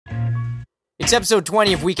It's episode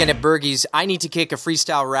 20 of Weekend at Bergie's. I need to kick a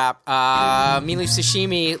freestyle rap. Mili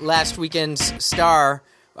Sashimi, last weekend's star.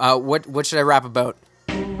 What should I rap about?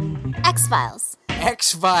 X-Files.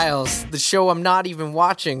 X-Files, the show I'm not even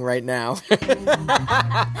watching right now.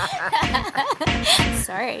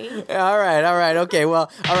 Sorry. All right. Okay,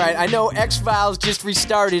 well, all right. I know X-Files just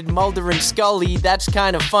restarted, Mulder and Scully. That's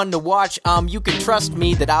kind of fun to watch. You can trust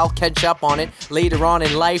me that I'll catch up on it later on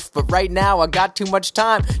in life. But right now, I got too much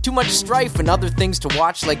time, too much strife, and other things to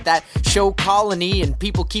watch, like that show Colony. And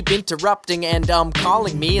people keep interrupting and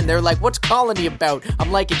calling me, and they're like, "What's Colony about?"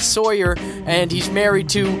 I'm like, "It's Sawyer, and he's married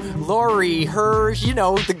to Lori, her, you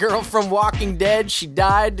know, the girl from Walking Dead. She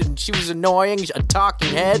died, and she was annoying, a talking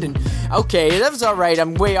head." And okay, that was all right.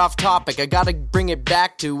 I'm way off topic. I gotta bring it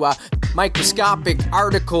back to microscopic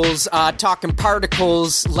articles, talking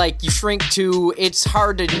particles like you shrink to. It's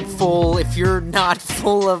hard and full if you're not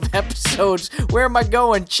full of episodes. Where am I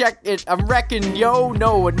going? Check it. I'm wrecking, yo,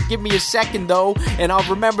 no, and give me a second though, and I'll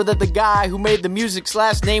remember that the guy who made the music's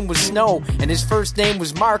last name was Snow, and his first name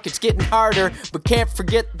was Mark. It's getting harder, but can't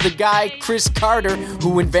forget the guy Chris Carter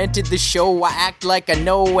who invented the show. I act like I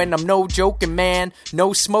know, and I'm no joking man,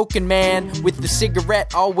 no smoking man, with the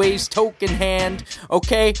cigarette always token hand,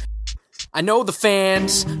 okay? I know the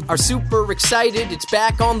fans are super excited, it's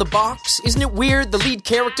back on the box. Isn't it weird the lead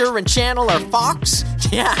character and channel are Fox?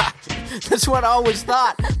 Yeah, that's what I always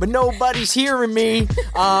thought, but nobody's hearing me.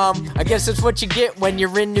 I guess that's what you get when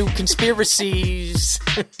you're into conspiracies.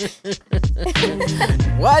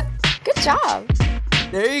 What? Good job.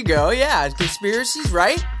 There you go, yeah, conspiracies,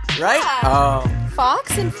 right? Yeah.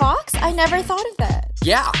 Fox and Fox? I never thought of that.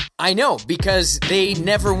 Yeah, I know, because they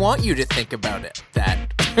never want you to think about it, that.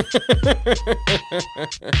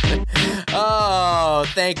 Oh,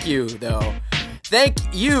 thank you, though. Thank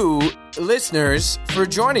you, listeners, for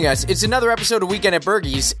joining us. It's another episode of Weekend at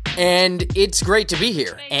Bergie's, and it's great to be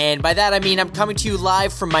here. And by that, I mean I'm coming to you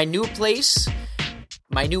live from my new place.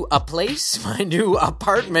 My new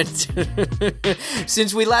apartment.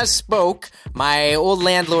 Since we last spoke, my old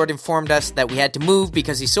landlord informed us that we had to move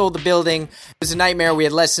because he sold the building. It was a nightmare. We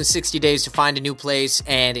had less than 60 days to find a new place,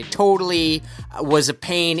 and it totally was a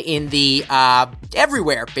pain in the,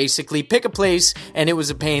 everywhere, basically. Pick a place, and it was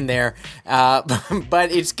a pain there.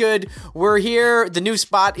 But it's good. We're here. The new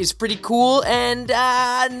spot is pretty cool, and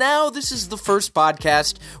now this is the first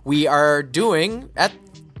podcast we are doing at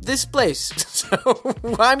this place. So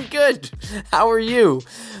I'm good. How are you?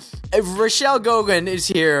 Rochelle Gogan is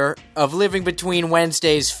here of Living Between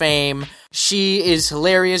Wednesdays fame. She is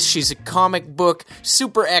hilarious. She's a comic book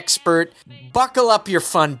super expert. Buckle up your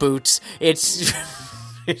fun boots. It's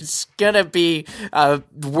gonna be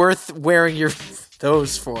worth wearing your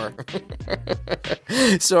those for.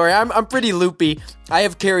 Sorry, I'm pretty loopy. I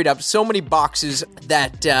have carried up so many boxes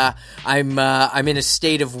that I'm in a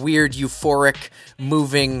state of weird, euphoric,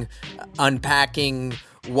 moving, unpacking,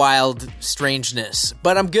 wild strangeness.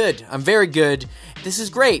 But I'm good. I'm very good. This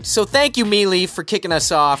is great. So thank you, Mili, for kicking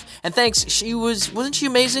us off. And thanks, wasn't she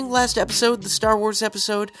amazing last episode, the Star Wars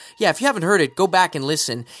episode? Yeah, if you haven't heard it, go back and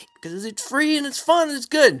listen, because it's free and it's fun and it's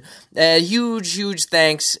good. Huge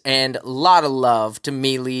thanks and a lot of love to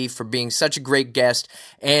Mili for being such a great guest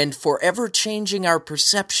and for ever changing our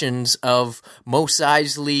perceptions of Mos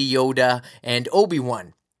Eisley, Yoda, and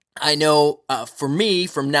Obi-Wan. I know, for me,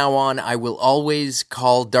 from now on, I will always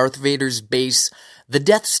call Darth Vader's base the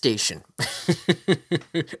Death Station.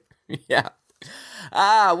 Yeah.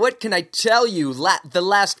 What can I tell you? The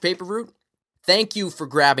Last Paper Route? Thank you for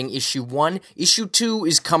grabbing issue 1. Issue 2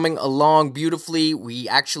 is coming along beautifully. We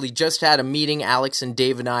actually just had a meeting, Alex and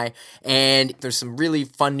Dave and I, and there's some really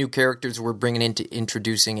fun new characters we're bringing into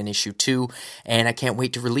introducing in issue 2, and I can't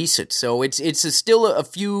wait to release it. So it's still a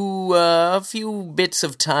few bits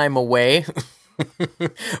of time away,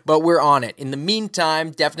 but we're on it. In the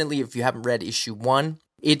meantime, definitely if you haven't read issue 1,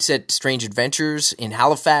 it's at Strange Adventures in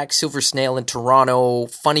Halifax, Silver Snail in Toronto,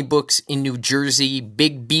 Funny Books in New Jersey,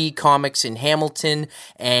 Big B Comics in Hamilton,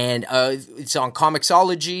 and it's on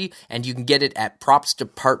Comixology, and you can get it at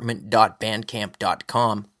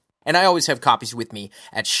propsdepartment.bandcamp.com. And I always have copies with me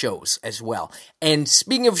at shows as well. And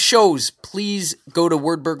speaking of shows, please go to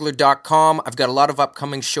wordburglar.com. I've got a lot of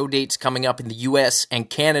upcoming show dates coming up in the US and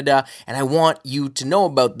Canada, and I want you to know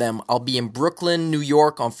about them. I'll be in Brooklyn, New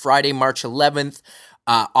York on Friday, March 11th.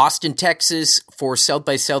 Austin, Texas for South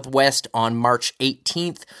by Southwest on March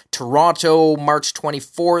 18th, Toronto, March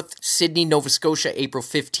 24th, Sydney, Nova Scotia, April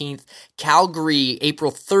 15th, Calgary,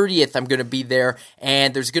 April 30th, I'm going to be there,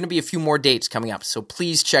 and there's going to be a few more dates coming up, so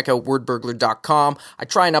please check out wordburglar.com. I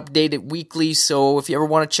try and update it weekly, so if you ever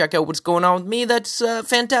want to check out what's going on with me, that's a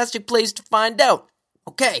fantastic place to find out.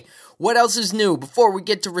 Okay, what else is new? Before we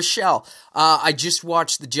get to Rochelle, I just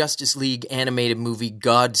watched the Justice League animated movie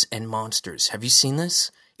Gods and Monsters. Have you seen this?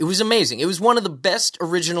 It was amazing. It was one of the best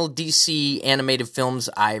original DC animated films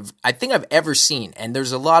I think I've ever seen, and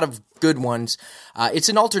there's a lot of good ones. It's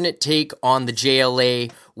an alternate take on the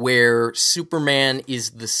JLA where Superman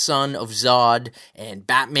is the son of Zod, and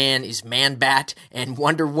Batman is Man-Bat, and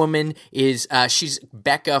Wonder Woman is, she's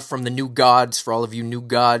Becca from the New Gods, for all of you New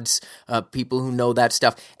Gods people who know that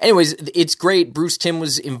stuff. Anyways, it's great. Bruce Timm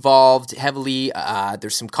was involved heavily.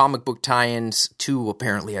 There's some comic book tie-ins, too,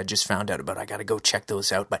 apparently, I just found out about. I gotta go check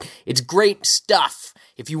those out, but it's great stuff.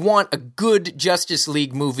 If you want a good Justice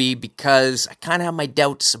League movie, because I kind of have my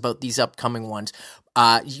doubts about these upcoming ones,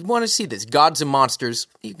 you want to see this, Gods and Monsters,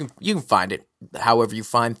 you can find it however you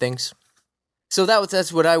find things. So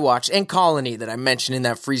that's what I watched. And Colony that I mentioned in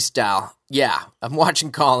that freestyle. Yeah, I'm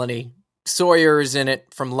watching Colony. Sawyer is in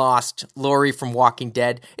it from Lost, Laurie from Walking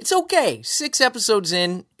Dead. It's okay. 6 episodes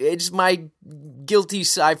in. It's my guilty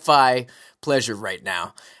sci-fi pleasure right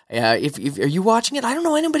now. If are you watching it? I don't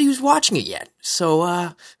know anybody who's watching it yet.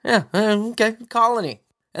 So, okay, Colony.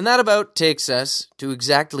 And that about takes us to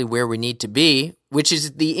exactly where we need to be, which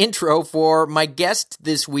is the intro for my guest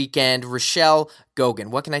this weekend, Rochelle Gogan.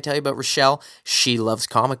 What can I tell you about Rochelle? She loves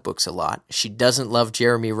comic books a lot. She doesn't love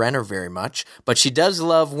Jeremy Renner very much, but she does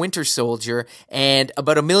love Winter Soldier and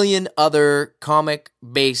about a million other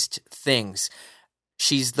comic-based things.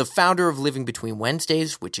 She's the founder of Living Between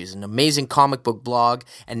Wednesdays, which is an amazing comic book blog,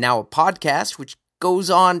 and now a podcast, which goes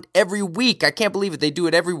on every week. I can't believe it. They do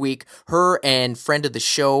it every week. Her and friend of the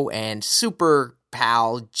show and super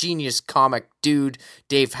pal, genius comic dude,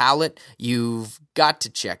 Dave Howlett. You've got to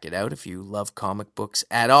check it out if you love comic books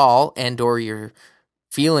at all and or your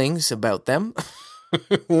feelings about them.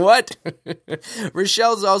 What?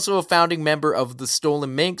 Rochelle's also a founding member of the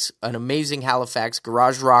Stolen Minx, an amazing Halifax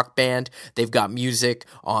garage rock band. They've got music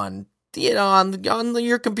on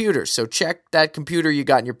your computer. So check that computer you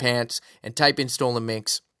got in your pants and type in Stolen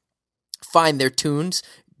Minx. Find their tunes.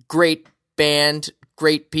 Great band,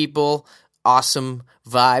 great people, awesome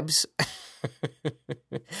vibes.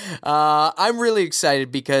 I'm really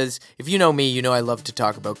excited because if you know me, you know I love to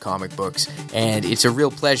talk about comic books, and it's a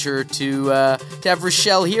real pleasure to have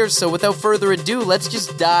Rochelle here. So without further ado, let's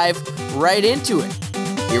just dive right into it.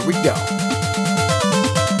 Here we go.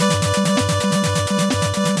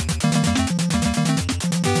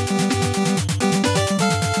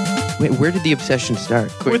 Wait, where did the obsession start?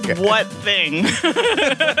 Quick. With what thing? You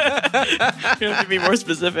have to be more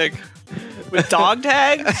specific. With dog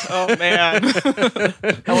tags? Oh, man.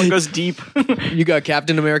 That one goes deep. You got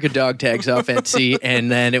Captain America dog tags off Etsy,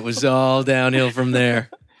 and then it was all downhill from there.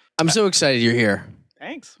 I'm so excited you're here.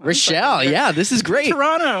 Thanks. Rochelle, yeah, this is great.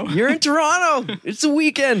 Toronto. You're in Toronto. It's the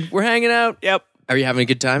weekend. We're hanging out. Yep. Are you having a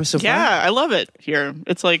good time so far? Yeah, I love it here.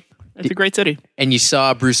 It's a great city. And you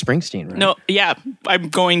saw Bruce Springsteen, right? No, yeah. I'm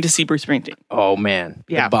going to see Bruce Springsteen. Oh, man.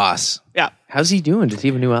 Yeah. The boss. Yeah. How's he doing? Does he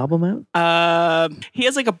have a new album out? He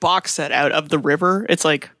has like a box set out of The River. It's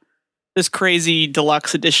like this crazy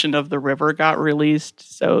deluxe edition of The River got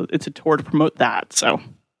released. So it's a tour to promote that. So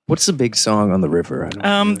what's the big song on The River?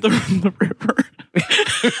 The River.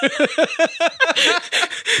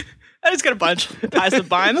 I just got a bunch. Ties to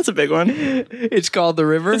Bind. That's a big one. It's called The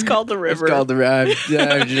River? It's called The River. It's called The River.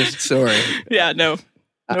 I'm just sorry. Yeah, no.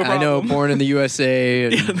 I know Born in the USA.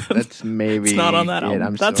 And yeah, that's maybe. It's not on that album.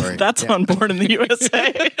 I'm sorry. That's yeah. on Born in the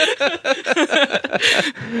USA.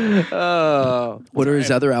 Oh. What are his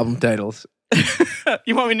other album titles?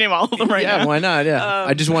 You want me to name all of them right now? Yeah, why not? Yeah.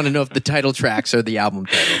 I just want to know if the title tracks are the album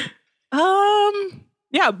title.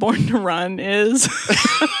 Yeah, Born to Run is.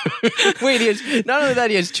 Wait, not only that,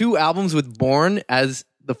 he has 2 albums with Born as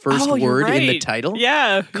the first word in the title?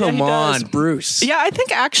 Yeah. Come on, Bruce. Yeah, I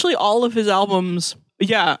think actually all of his albums.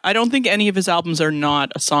 Yeah, I don't think any of his albums are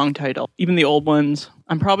not a song title. Even the old ones.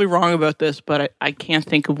 I'm probably wrong about this, but I can't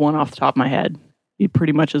think of one off the top of my head. He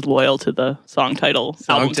pretty much is loyal to the song title.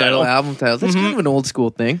 Album title. That's kind of an old school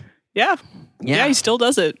thing. Yeah. Yeah, he still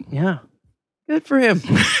does it. Yeah. Good for him.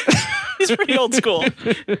 He's pretty old school.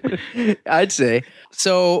 I'd say.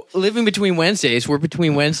 So, Living Between Wednesdays, we're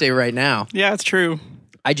between Wednesday right now. Yeah, it's true.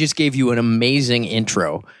 I just gave you an amazing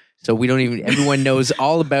intro. So everyone knows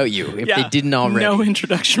all about you if they didn't already. No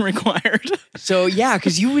introduction required. So yeah,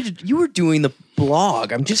 because you were doing the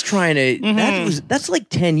blog. I'm just trying to, that's like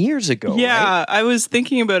 10 years ago. Yeah, right? I was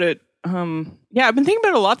thinking about it. Yeah, I've been thinking about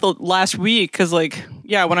it a lot the last week because when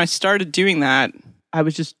I started doing that, I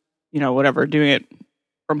was just, doing it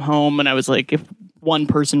from home. And I was like, if one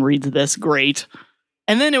person reads this, great.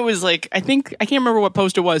 And then it was like, I can't remember what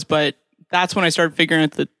post it was, but that's when I started figuring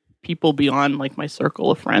out that people beyond like my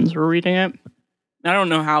circle of friends were reading it. I don't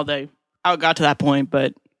know how it got to that point,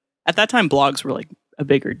 but at that time blogs were like a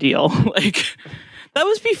bigger deal. Like that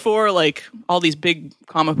was before like all these big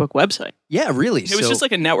comic book websites. Yeah, really. It was just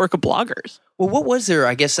like a network of bloggers. Well, what was there?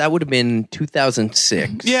 I guess that would have been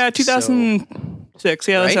 2006. Yeah, 2006.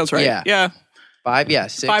 Yeah, that Right? sounds right. Yeah. Yeah.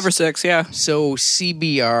 6. 5 or 6, yeah. So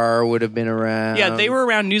CBR would have been around. Yeah, they were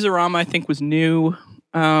around. Newsarama, I think, was new.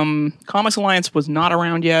 Comics Alliance was not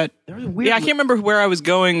around yet. There was a weird Yeah, I can't remember where I was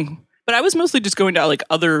going, but I was mostly just going to like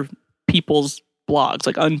other people's blogs,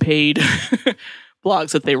 like unpaid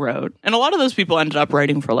blogs that they wrote. And a lot of those people ended up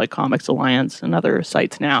writing for like Comics Alliance and other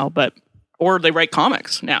sites now, or they write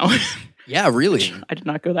comics now. Yeah, really. I did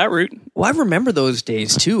not go that route. Well, I remember those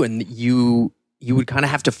days too, and you would kind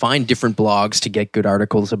of have to find different blogs to get good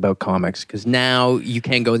articles about comics, because now you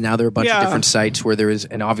can go. Now there are a bunch of different sites where there is,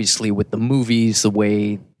 and obviously with the movies, the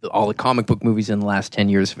way all the comic book movies in the last 10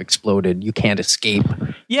 years have exploded, you can't escape.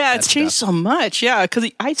 Yeah, it's changed so much. Yeah, because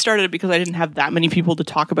I started it because I didn't have that many people to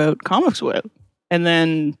talk about comics with, and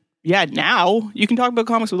then. Yeah, now you can talk about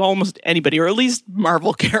comics with almost anybody, or at least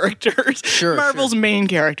Marvel characters. Sure, Marvel's main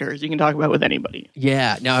characters you can talk about with anybody.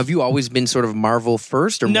 Yeah. Now, have you always been sort of Marvel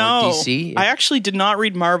first or more DC? I actually did not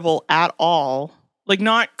read Marvel at all. Like,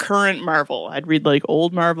 not current Marvel. I'd read, like,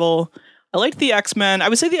 old Marvel. I liked the X-Men. I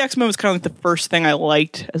would say the X-Men was kind of like the first thing I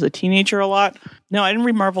liked as a teenager a lot. No, I didn't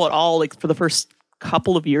read Marvel at all. Like, for the first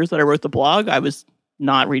couple of years that I wrote the blog, I was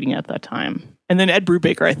not reading it at that time. And then Ed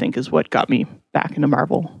Brubaker, I think, is what got me back into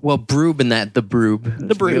Marvel. Well, Broob and the Broob,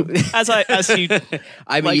 as he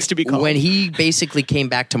likes to be called. When he basically came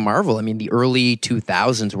back to Marvel, I mean, the early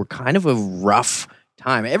 2000s were kind of a rough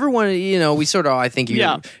time. Everyone, we sort of, I think,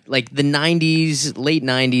 like the 90s, late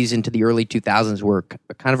 90s into the early 2000s were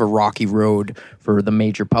kind of a rocky road for the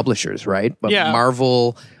major publishers, right? But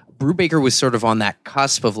Marvel. Brubaker was sort of on that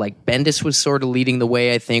cusp of like Bendis was sort of leading the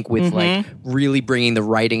way, I think, with like really bringing the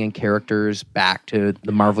writing and characters back to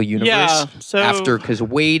the Marvel universe. Yeah, because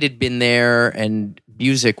Wade had been there and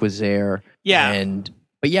Busiek was there. Yeah,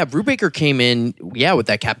 but Brubaker came in, with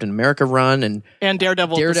that Captain America run and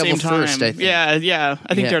Daredevil at the same time. First, I think. Yeah,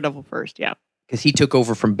 I think Daredevil first. Yeah, because he took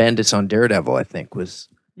over from Bendis on Daredevil, I think was.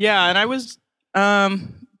 Yeah, and I was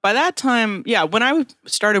by that time. Yeah, when I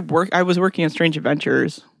started I was working on Strange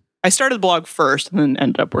Adventures. I started the blog first and then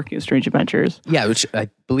ended up working at Strange Adventures. Yeah, which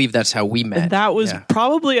I believe that's how we met. And that was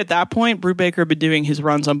probably at that point, Brubaker had been doing his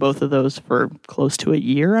runs on both of those for close to a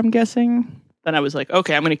year, I'm guessing. Then I was like,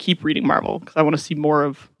 okay, I'm going to keep reading Marvel because I want to see more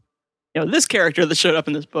of this character that showed up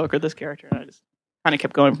in this book or this character. And I just kind of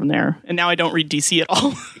kept going from there. And now I don't read DC at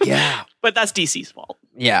all. Yeah. But that's DC's fault.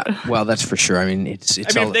 Yeah, well, that's for sure. I mean, it's. I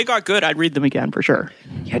mean, if they got good, I'd read them again for sure.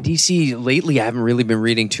 Yeah, DC lately, I haven't really been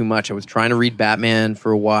reading too much. I was trying to read Batman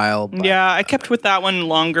for a while. But... Yeah, I kept with that one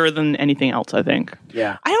longer than anything else, I think.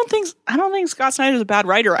 Yeah, I don't think Scott Snyder's a bad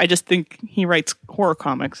writer. I just think he writes horror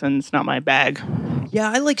comics, and it's not my bag.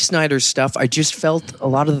 Yeah, I like Snyder's stuff. I just felt a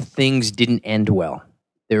lot of the things didn't end well.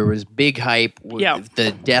 There was big hype with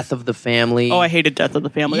the death of the family. Oh, I hated Death of the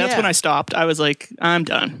Family. Yeah. That's when I stopped. I was like, I'm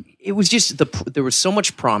done. It was just there was so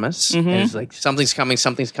much promise. And it was like something's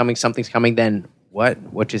coming. Then what?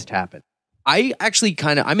 What just happened? I actually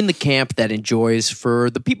I'm in the camp that enjoys, for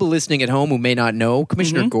the people listening at home who may not know,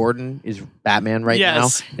 Commissioner Gordon is Batman now,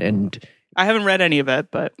 and I haven't read any of it,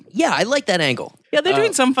 but I like that angle. Yeah, they're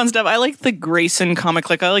doing some fun stuff. I like the Grayson comic.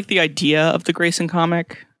 Like, I like the idea of the Grayson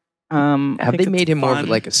comic. Have they made him more of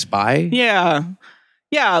like a spy? Yeah.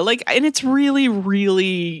 Like, and it's really,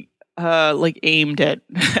 really like aimed at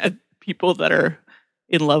people that are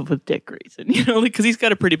in love with Dick Grayson. Because he's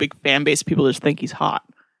got a pretty big fan base. People just think he's hot.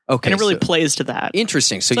 Okay, and it really plays to that.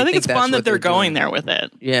 Interesting. So I think it's fun that they're going there with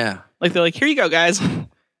it. Yeah, like they're like, here you go, guys.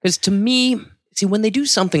 Because to me, when they do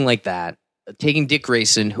something like that, taking Dick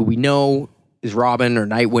Grayson, who we know is Robin or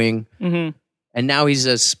Nightwing, and now he's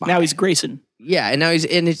a spy. Now he's Grayson. Yeah, and now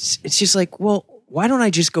it's just like, well, why don't I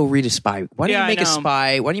just go read a spy? Why don't you make a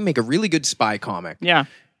spy? Why don't you make a really good spy comic? Yeah.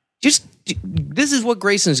 This is what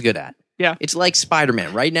Grayson's good at. Yeah. It's like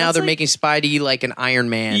Spider-Man. Right now they're making Spidey like an Iron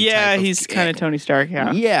Man. Yeah, he's kind of Tony Stark,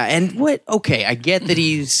 yeah. Yeah, and okay, I get that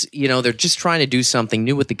he's, they're just trying to do something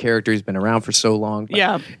new with the character. He's been around for so long.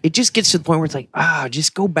 But it just gets to the point where it's like,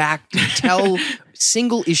 just go back to tell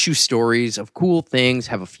single issue stories of cool things,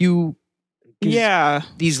 have a few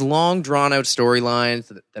these long drawn out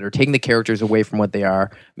storylines that are taking the characters away from what they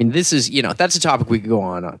are. I mean, this is, that's a topic we could go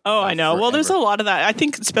on. I know. Well, there's a lot of that. I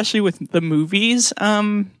think especially with the movies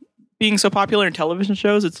being so popular in television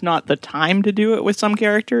shows, it's not the time to do it with some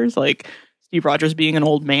characters, like Steve Rogers being an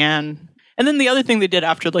old man. And then the other thing they did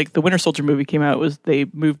after like the Winter Soldier movie came out was they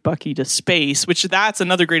moved Bucky to space, which that's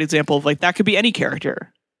another great example of like that could be any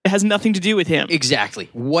character. It has nothing to do with him. Exactly.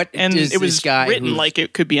 What and is it was this guy written like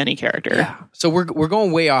it could be any character. Yeah. So we're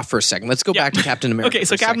going way off for a second. Let's go back to Captain America. Okay,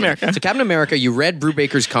 so Captain America. So Captain America, you read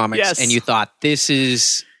Brubaker's comics and you thought this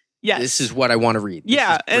is what I want to read. This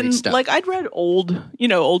is great stuff. Like I'd read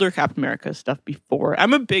older Captain America stuff before.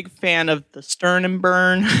 I'm a big fan of the Stern and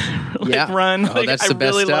Burn run. Oh, that's the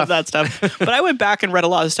best really stuff. love that stuff. But I went back and read a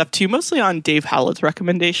lot of stuff too, mostly on Dave Howlett's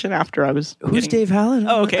recommendation after I was Who's Dave Howlett?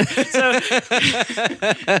 Oh, okay. So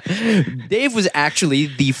Dave was actually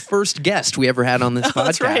the first guest we ever had on this podcast.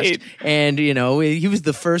 That's right. And he was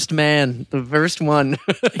the first man, the first one.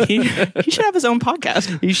 he should have his own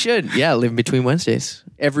podcast. He should. Yeah, Live Between Wednesdays.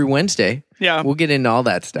 Every Wednesday. Yeah. We'll get into all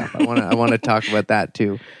that stuff. I want to talk about that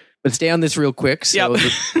too. But stay on this real quick. So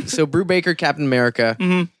so Brubaker, Captain America,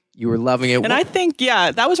 you were loving it. And I think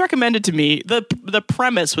that was recommended to me. The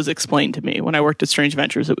premise was explained to me when I worked at Strange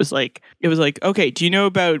Ventures. It was like, okay, do you know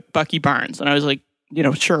about Bucky Barnes? And I was like,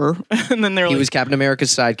 sure. And then he was Captain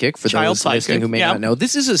America's sidekick for those listening who may not know.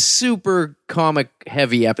 This is a super comic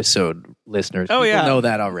heavy episode, listeners. Oh, People know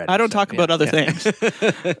that already. I don't talk about other things.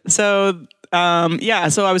 So,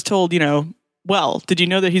 so I was told, well, did you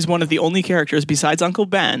know that he's one of the only characters besides Uncle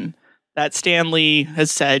Ben that Stan Lee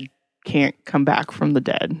has said can't come back from the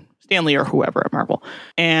dead? Stan Lee or whoever at Marvel.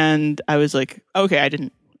 And I was like, okay, I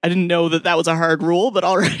didn't know that was a hard rule, but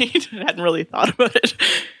all right. I hadn't really thought about it.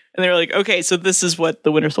 And they were like, okay, so this is what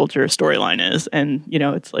the Winter Soldier storyline is. And,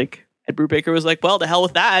 it's like, Ed Brubaker was like, well, to hell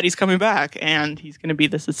with that. He's coming back and he's going to be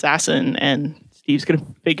this assassin and Steve's going to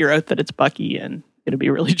figure out that it's Bucky and going to be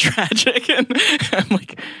really tragic. And I'm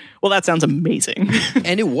like, well, that sounds amazing.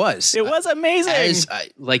 And it was. It was amazing.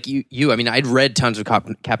 I'd read tons of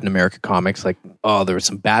Captain America comics. Like, there were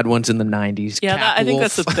some bad ones in the 90s. Yeah, I think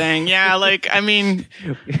that's the thing. Yeah,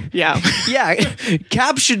 yeah.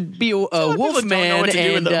 Cap should be a Wolfman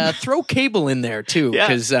and throw Cable in there, too,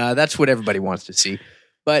 because that's what everybody wants to see.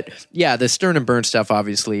 But yeah, the Stern and Burn stuff,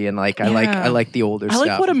 obviously, and I like the older stuff. I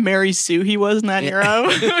like what a Mary Sue he was in that era.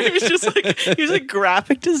 He was a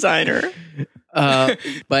graphic designer.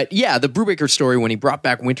 But yeah, the Brubaker story when he brought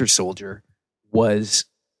back Winter Soldier was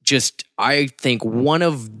just, I think, one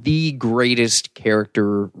of the greatest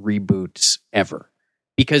character reboots ever.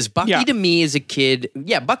 Because Bucky to me as a kid,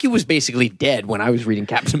 Bucky was basically dead when I was reading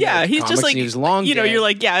Captain America. He's just like, he was long dead. You're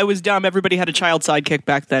like, it was dumb. Everybody had a child sidekick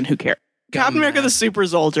back then. Who cares? Captain America, the super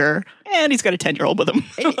soldier, and he's got a 10-year-old with him.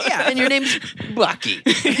 And your name's Bucky.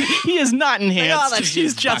 He is not enhanced.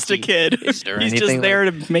 He's just a kid. He's just there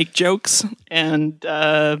to make jokes and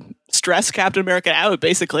stress Captain America out,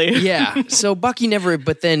 basically. Yeah. So Bucky never.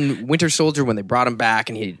 But then Winter Soldier, when they brought him back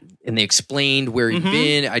and they explained where he'd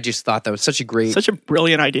been, I just thought that was such a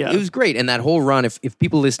brilliant idea. It was great, and that whole run. If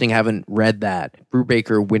people listening haven't read that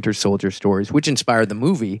Brubaker Winter Soldier stories, which inspired the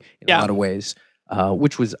movie in a lot of ways.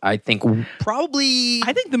 Which was, I think, probably...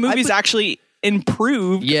 I think the movie's actually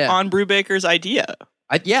improved on Brubaker's idea.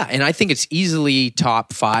 And I think it's easily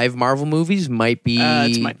top 5 Marvel movies. Might be...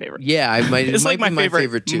 it's my favorite. Yeah, it's might my be my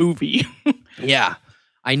favorite too. movie. Yeah.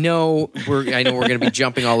 I know we're going to be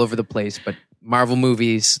jumping all over the place, but Marvel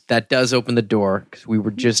movies, that does open the door, because we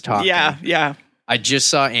were just talking. Yeah. I just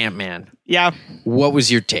saw Ant-Man. Yeah. What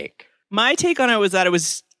was your take? My take on it was that it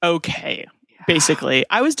was okay. Basically,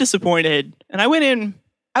 I was disappointed, and I went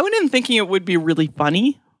in thinking it would be really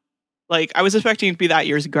funny. Like, I was expecting it to be that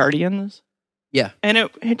year's Guardians. Yeah. And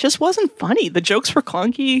it just wasn't funny. The jokes were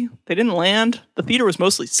clunky. They didn't land. The theater was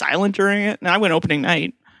mostly silent during it, and I went opening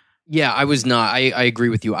night. Yeah, I was not. I agree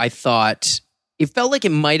with you. I thought it felt like it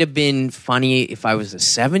might have been funny if I was a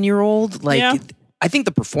 7-year-old. I think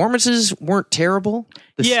the performances weren't terrible.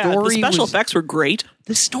 The special effects were great.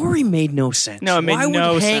 The story made no sense. No, it made no sense.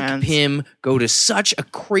 Why would Hank Pym go to such a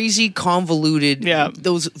crazy, convoluted,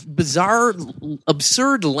 those bizarre,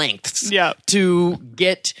 absurd lengths to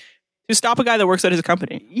get... To stop a guy that works at his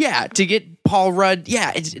company. Yeah, to get Paul Rudd,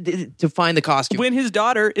 to find the costume. When his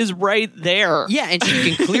daughter is right there. Yeah, and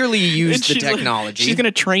she can clearly use the technology. She's going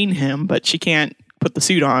to train him, but she can't put the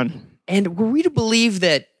suit on. And were we to believe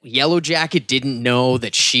that Yellow Jacket didn't know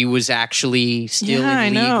that she was actually still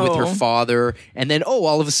in league with her father? And then,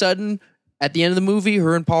 all of a sudden, at the end of the movie,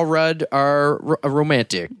 her and Paul Rudd are a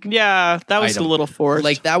romantic. Yeah, that was a little forced.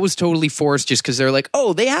 Like, that was totally forced just because they're like,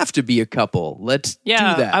 they have to be a couple. Let's do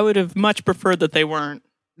that. I would have much preferred that they weren't.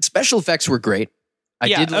 The special effects were great. I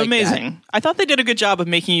did like amazing. That. I thought they did a good job of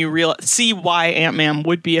making you see why Ant-Man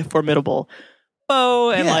would be a formidable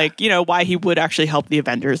foe and why he would actually help the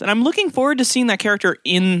Avengers. And I'm looking forward to seeing that character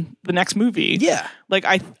in the next movie. Yeah. Like,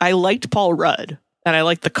 I liked Paul Rudd. and I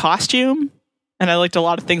liked the costume, and I liked a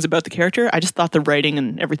lot of things about the character. I just thought the writing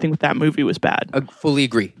and everything with that movie was bad. I fully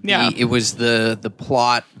agree. Yeah. It was the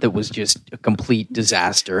plot that was just a complete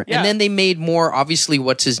disaster. Yeah. And then they made more, obviously,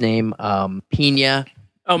 what's his name? Pena.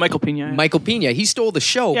 Oh, Michael Pena. Michael Pena. He stole the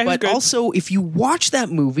show. Yeah, but good. also, if you watch that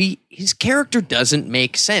movie, his character doesn't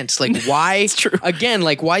make sense. Like, why? It's true. Again,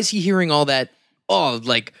 like, why is he hearing all that?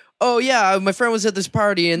 Oh, yeah, my friend was at this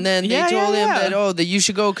party, and then they told him that you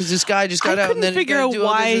should go because this guy just got out. And then figure out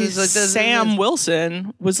why Sam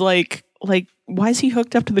Wilson was like, why is he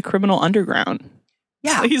hooked up to the criminal underground?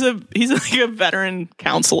 Yeah, he's like a veteran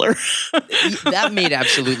counselor. That made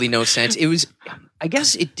absolutely no sense. It was, I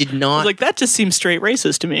guess, it did not. Like that just seems straight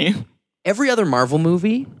racist to me. Every other Marvel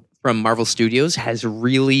movie from Marvel Studios has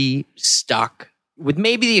really stuck, with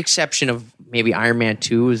maybe the exception of maybe Iron Man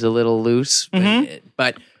 2 is a little loose,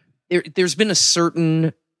 but there's been a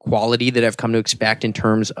certain quality that I've come to expect in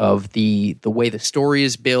terms of the way the story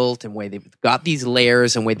is built and way they've got these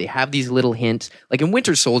layers and way they have these little hints. Like in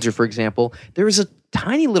Winter Soldier, for example, there is a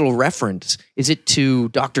tiny little reference. Is it to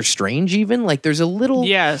Doctor Strange even? Like there's a little...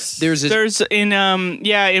 Yes. In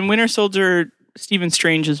Winter Soldier, Stephen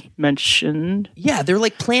Strange is mentioned. Yeah, they're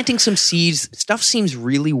like planting some seeds. Stuff seems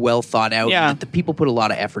really well thought out. Yeah. The people put a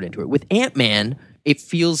lot of effort into it. With Ant-Man, it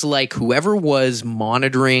feels like whoever was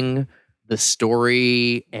monitoring the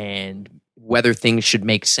story and whether things should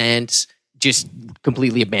make sense just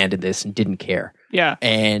completely abandoned this and didn't care. Yeah.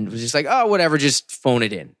 And was just like, oh, whatever, just phone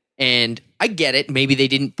it in. And I get it. Maybe they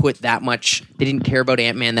didn't put that much, they didn't care about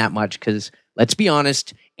Ant-Man that much because, let's be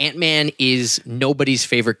honest, Ant-Man is nobody's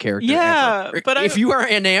favorite character ever. But if you are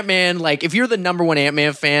an Ant-Man, like if you're the number one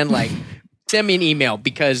Ant-Man fan, like send me an email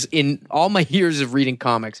because in all my years of reading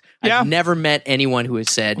comics, I've never met anyone who has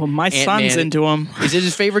said, well, my Ant-Man, son's into him. Is it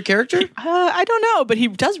his favorite character? I don't know, but he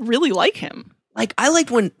does really like him. Like, I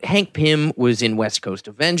liked when Hank Pym was in West Coast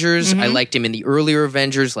Avengers. I liked him in the earlier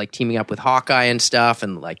Avengers, like teaming up with Hawkeye and stuff.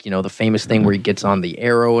 And like, the famous thing where he gets on the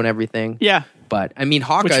arrow and everything. Yeah. But, I mean,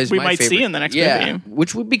 Hawkeye is my favorite. Which we might see in the next movie.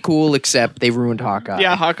 Which would be cool, except they ruined Hawkeye.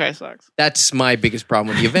 Yeah, Hawkeye sucks. That's my biggest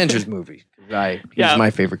problem with the Avengers movie. He's my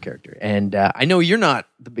favorite character. And I know you're not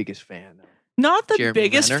the biggest fan. Not the Jeremy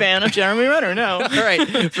biggest Renner. fan of Jeremy Renner, no. All right.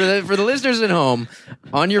 For the listeners at home,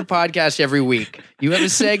 on your podcast every week, you have a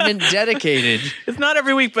segment dedicated. It's not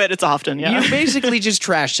every week, but it's often, yeah. You basically just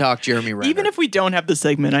trash talk Jeremy Renner. Even if we don't have the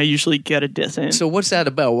segment, I usually get a diss in. So what's that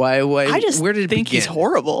about? Why I just where did it think begin? he's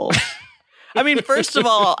horrible. I mean, first of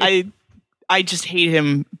all, I just hate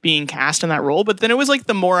him being cast in that role. But then it was like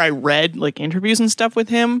the more I read like interviews and stuff with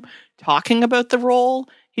him talking about the role,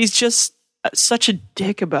 he's just such a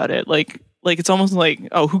dick about it. Like it's almost like,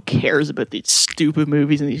 oh, who cares about these stupid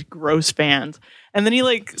movies and these gross fans? And then he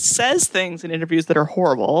like says things in interviews that are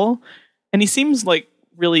horrible, and he seems like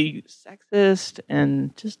really sexist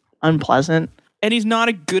and just unpleasant. And he's not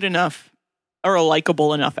a good enough or a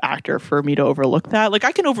likable enough actor for me to overlook that. Like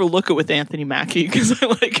I can overlook it with Anthony Mackie because I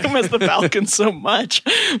like him as the Falcon so much.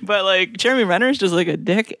 But like Jeremy Renner is just like a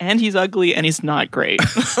dick, and he's ugly, and he's not great.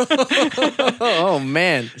 Oh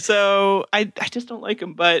man! So I just don't like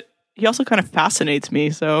him, but he also kind of fascinates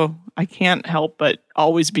me, so I can't help but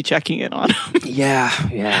always be checking in on him.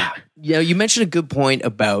 Yeah. You mentioned a good point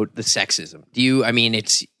about the sexism.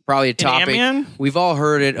 It's probably a topic. Ant-Man? We've all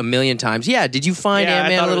heard it a million times. Yeah, did you find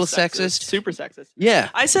Ant-Man a little sexist? Super sexist. Yeah.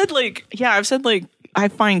 I've said I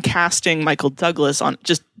find casting Michael Douglas on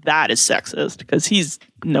just that is sexist because he's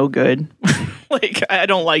no good. Like, I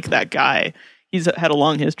don't like that guy. He's had a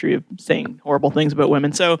long history of saying horrible things about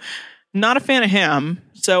women. So, not a fan of him.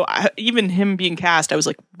 So, even him being cast, I was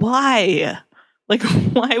like, why? Like,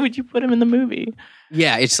 why would you put him in the movie?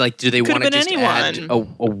 Yeah, it's like, do they want to just add a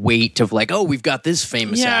weight of like, oh, we've got this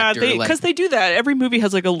famous actor? Yeah, because they do that. Every movie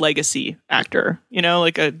has like a legacy actor,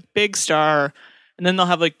 like a big star, and then they'll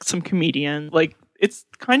have like some comedian. Like, it's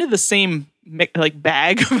kind of the same like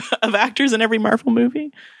bag of actors in every Marvel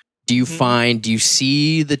movie. Do you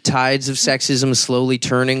see the tides of sexism slowly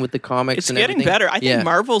turning with the comics? It's and getting everything? better. I think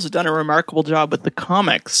Marvel's done a remarkable job with the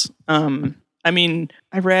comics. I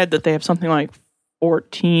read that they have something like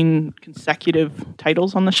 14 consecutive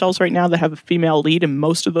titles on the shelves right now that have a female lead, and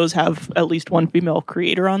most of those have at least one female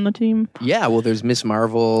creator on the team. Yeah, well, there's Miss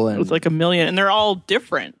Marvel. And it's like 1 million, and they're all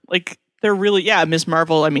different. Like, they're really, Miss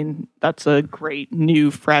Marvel, that's a great,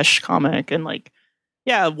 new, fresh comic, and like,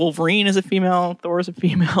 Wolverine is a female, Thor is a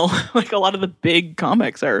female. Like, a lot of the big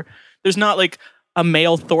comics there's not like a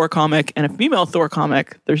male Thor comic and a female Thor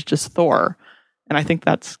comic, there's just Thor. And I think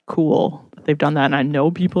that's cool that they've done that. And I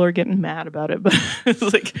know people are getting mad about it, but it's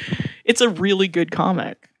like, it's a really good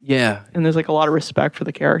comic. Yeah. And there's like a lot of respect for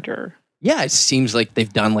the character. Yeah, it seems like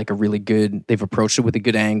they've done like they've approached it with a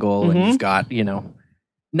good angle, and you've got,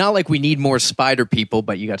 not like we need more Spider people,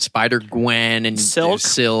 but you got Spider-Gwen and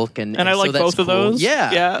Silk. And I like both of those.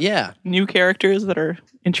 Yeah. New characters that are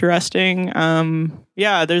interesting.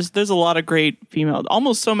 There's a lot of great female,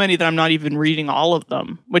 almost so many that I'm not even reading all of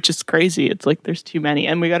them, which is crazy. It's like there's too many.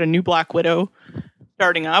 And we got a new Black Widow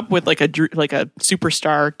starting up with like a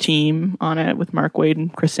superstar team on it with Mark Waid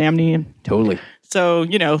and Chris Samney. Totally. So,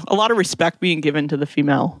 a lot of respect being given to the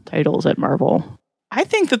female titles at Marvel. I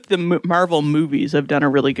think that the Marvel movies have done a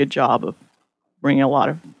really good job of bringing a lot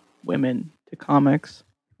of women to comics,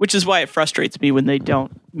 which is why it frustrates me when they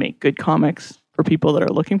don't make good comics for people that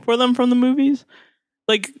are looking for them from the movies.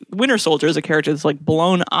 Like Winter Soldier is a character that's like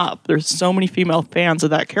blown up. There's so many female fans of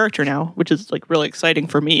that character now, which is like really exciting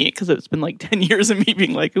for me because it's been like 10 years of me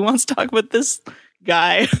being like, who wants to talk about this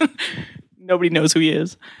guy? Nobody knows who he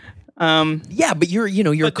is. But you're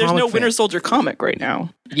but there's no Winter Soldier comic right now.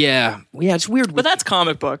 Yeah, it's weird. But that's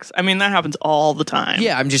comic books. I mean, that happens all the time.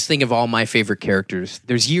 Yeah, I'm just thinking of all my favorite characters.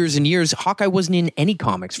 There's years and years. Hawkeye wasn't in any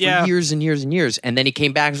comics for years and years and years. And then he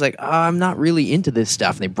came back and was like, I'm not really into this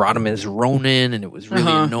stuff. And they brought him as Ronin, and it was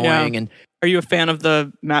really annoying. Yeah. And are you a fan of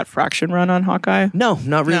the Matt Fraction run on Hawkeye? No,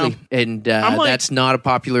 not really. No. And that's not a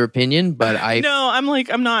popular opinion, but I'm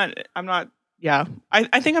not. Yeah,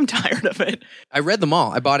 I think I'm tired of it. I read them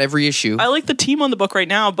all. I bought every issue. I like the team on the book right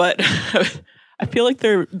now, but I feel like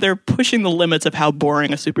they're pushing the limits of how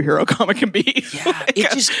boring a superhero comic can be. Yeah,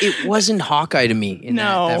 it wasn't Hawkeye to me in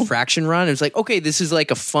that Fraction run. It was like, okay, this is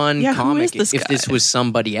like a fun comic. If this was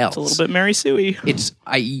somebody else, it's a little bit Mary Sue-y.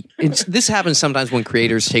 This happens sometimes when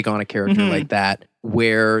creators take on a character like that,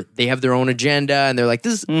 where they have their own agenda and they're like,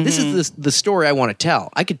 this is the story I want to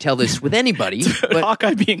tell. I could tell this with anybody. But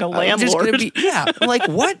Hawkeye being a landlord. I'm like,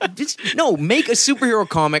 what? Make a superhero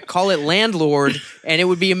comic, call it Landlord, and it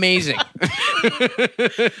would be amazing.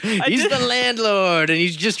 He's the landlord and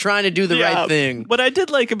he's just trying to do the right thing. What I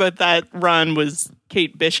did like about that run was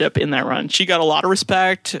Kate Bishop in that run. She got a lot of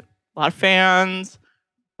respect, a lot of fans,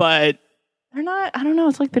 but they're not, I don't know,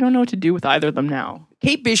 it's like they don't know what to do with either of them now.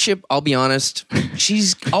 Kate Bishop, I'll be honest,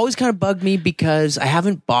 she's always kind of bugged me because I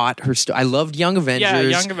haven't bought her I loved Young Avengers. Yeah,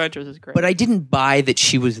 Young Avengers is great. But I didn't buy that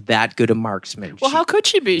she was that good a marksman. Well, how could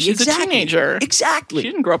she be? She's a teenager. Exactly. She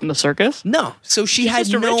didn't grow up in the circus. No. So she's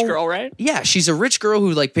just a rich girl, right? Yeah, she's a rich girl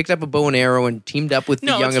who picked up a bow and arrow and teamed up with the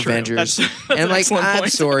Young Avengers. That's and I'm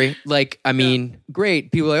sorry.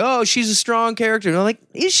 Great. People are like, oh, she's a strong character. And I'm like,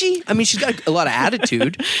 is she? I mean, she's got a lot of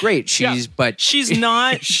attitude. Great. But she's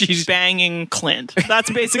not she's banging Clint. That's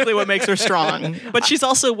basically what makes her strong. But she's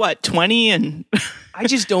also 20 and I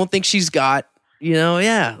just don't think she's got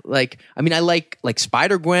I like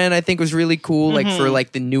Spider-Gwen. I think was really cool, for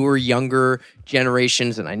the newer, younger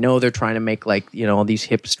generations. And I know they're trying to make all these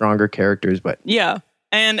hip, stronger characters, but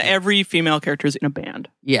and every female character is in a band.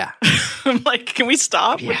 Yeah, I'm like, can we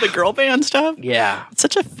stop with the girl band stuff? Yeah, it's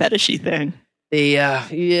such a fetishy thing.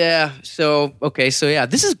 So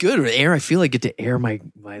this is good. Air. I feel I get to air my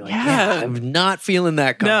I'm not feeling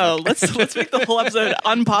that comic. No, let's make the whole episode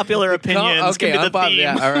unpopular opinions. Okay, all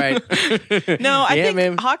right. No, I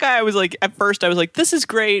think Hawkeye, I was like, at first I was like, this is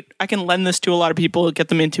great. I can lend this to a lot of people, get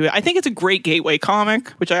them into it. I think it's a great gateway comic,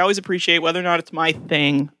 which I always appreciate, whether or not it's my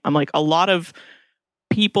thing. I'm like, a lot of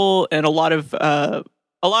people and a lot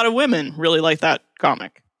of women really like that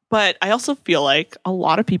comic. But I also feel like a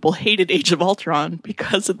lot of people hated Age of Ultron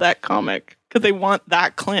because of that comic. Because they want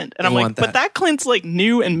that Clint. And I'm like, but that Clint's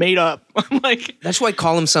new and made up. I'm like... That's why I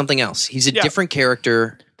call him something else. He's a different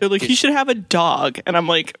character. They're like, he should have a dog. And I'm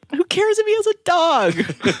like, who cares if he has a dog?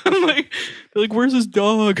 I'm like, they're like, where's his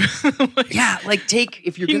dog?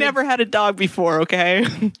 He never had a dog before, okay?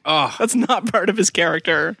 Oh. That's not part of his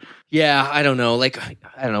character. Yeah, I don't know.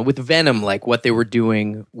 With Venom, what they were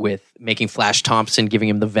doing with making Flash Thompson, giving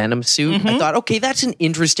him the Venom suit. I thought, okay, that's an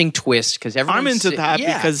interesting twist because I'm into that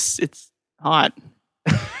because it's hot.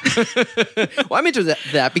 Well, I'm into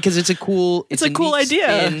that because it's a cool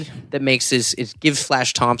idea that makes it gives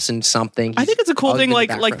Flash Thompson something. I think it's a cool thing,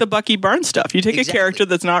 like the Bucky Barnes stuff. You take a character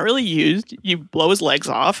that's not really used, you blow his legs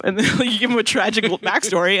off, and then you give him a tragic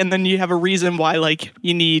backstory, and then you have a reason why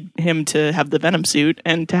you need him to have the Venom suit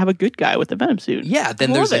and to have a good guy with the Venom suit. Yeah,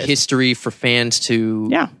 then there's a history for fans to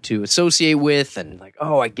associate with, and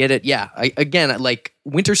I get it. Yeah,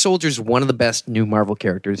 Winter Soldier's one of the best new Marvel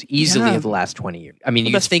characters easily of the last 20 years. I mean,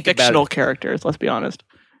 you think fictional about characters, let's be honest.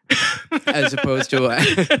 As opposed to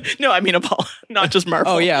no, I mean of all, not just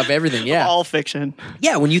Marvel. Oh yeah, of everything. Yeah, of all fiction.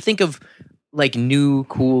 Yeah, when you think of new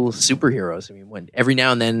cool superheroes, I mean, when every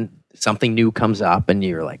now and then something new comes up, and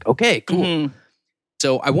you're like, okay, cool.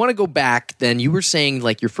 So I want to go back then. You were saying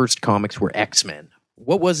like your first comics were X-Men.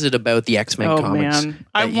 What was it about the X-Men comics? Man.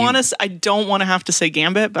 I don't want to have to say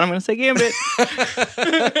Gambit, but I'm going to say Gambit.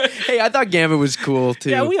 Hey, I thought Gambit was cool too.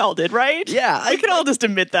 Yeah, we all did, right? Yeah. We can all just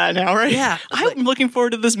admit that now, right? Yeah. I'm looking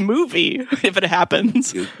forward to this movie if it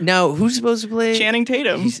happens. Now, who's supposed to play? Channing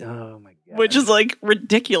Tatum. Oh my god. Which is like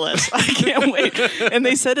ridiculous. I can't wait. And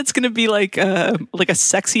they said it's going to be like a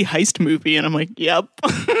sexy heist movie, and I'm like, yep,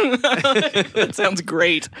 that sounds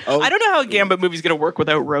great. I don't know how a Gambit movie's going to work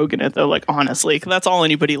without Rogue in it, though. Like honestly, 'cause that's all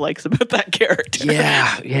anybody likes about that character.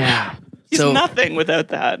 Yeah. He's nothing without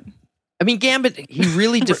that. I mean, Gambit, he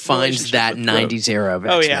really defines that 90s era of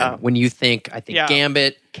X-Men. Oh, yeah. When you think,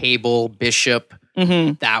 Gambit, Cable, Bishop,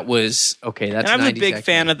 that was, okay, that's 90s And I was a big X-Men.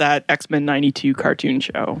 fan of that X-Men 92 cartoon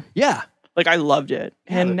show. Yeah. Like, I loved it.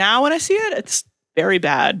 And now when I see it, it's very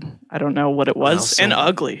bad. I don't know what it was. And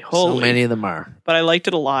ugly. Holy. So many of them are. But I liked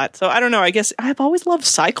it a lot. So I don't know. I guess I've always loved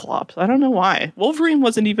Cyclops. I don't know why. Wolverine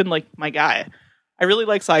wasn't even like my guy. I really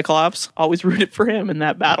like Cyclops. Always rooted for him in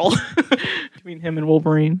that battle between him and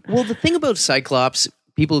Wolverine. Well, the thing about Cyclops,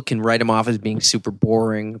 people can write him off as being super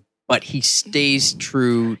boring, but he stays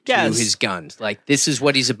true to his guns. Like, this is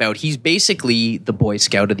what he's about. He's basically the Boy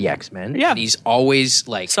Scout of the X-Men. Yeah. And he's always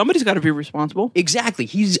like... Somebody's got to be responsible. Exactly.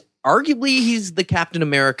 He's the Captain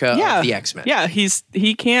America of the X-Men. Yeah,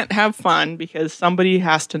 he can't have fun because somebody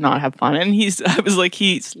has to not have fun. And he's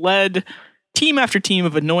led team after team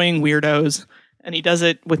of annoying weirdos. And he does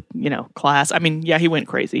it with, class. I mean, yeah, he went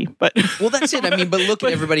crazy, but... Well, that's it. I mean, but look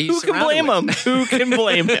at everybody he's surrounded with. Who can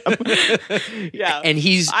blame him? Yeah. And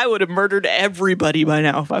I would have murdered everybody by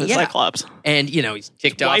now if I was Cyclops. And, he's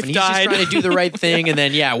ticked off, and he's died. just trying to do the right thing. And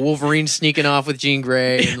then, Wolverine's sneaking off with Jean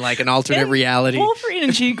Grey in, like, an alternate reality. Wolverine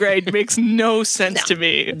and Jean Grey makes no sense to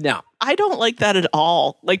me. No. I don't like that at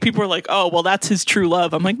all. Like, people are like, oh, well, that's his true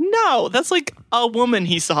love. I'm like, no, that's like a woman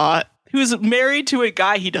he saw who's married to a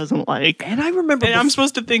guy he doesn't like. And I remember... And I'm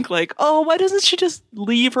supposed to think like, oh, why doesn't she just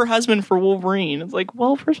leave her husband for Wolverine? It's like,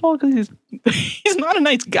 well, first of all, because he's not a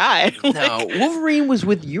nice guy. No, Wolverine was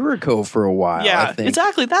with Yuriko for a while, I think.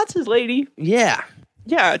 Exactly. That's his lady. Yeah.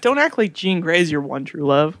 Yeah, don't act like Jean Grey's your one true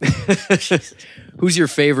love. Who's your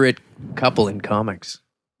favorite couple in comics?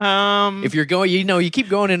 If you're going, you keep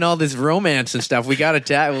going in all this romance and stuff, we got to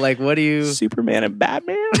tell, like, what do you... Superman and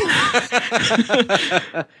Batman?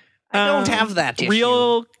 I don't have that issue.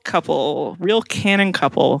 Real canon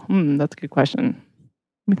couple. That's a good question.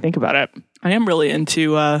 Let me think about it. I am really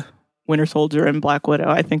into Winter Soldier and Black Widow.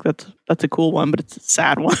 I think that's a cool one, but it's a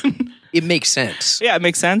sad one. It makes sense. Yeah, it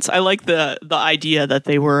makes sense. I like the idea that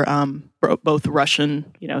they were both Russian,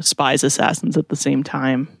 spies, assassins at the same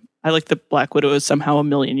time. I like that Black Widow is somehow a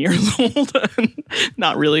million years old.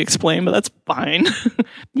 Not really explained, but that's fine.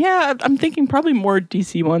 Yeah, I'm thinking probably more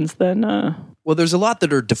DC ones than... Well, there's a lot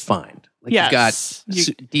that are defined. Like you've got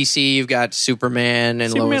DC, you've got Superman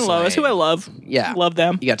and Lois, who I love. Yeah. Love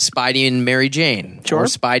them. You got Spidey and Mary Jane. Sure. Or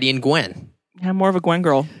Spidey and Gwen. Yeah, more of a Gwen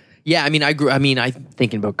girl. Yeah, I mean, I'm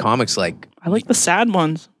thinking about comics like... I like the sad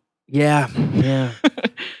ones. Yeah.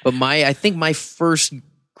 But I think my first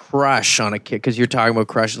crush on a kid, because you're talking about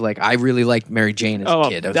crushes, like I really liked Mary Jane as a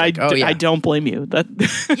kid. I don't blame you.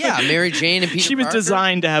 Yeah, Mary Jane and Peter She was Parker.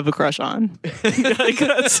 designed to have a crush on. Like,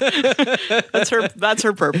 that's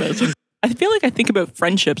her purpose. I feel like I think about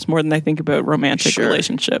friendships more than I think about romantic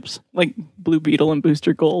relationships, like Blue Beetle and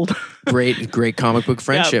Booster Gold. Great comic book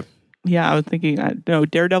friendship. Yeah, I was thinking,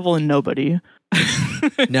 Daredevil and Nobody.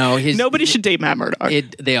 No, nobody should date Matt Murdock.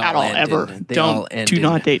 They all at all, end ever. Do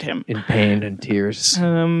not date him. In pain and tears.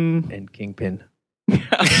 And Kingpin. They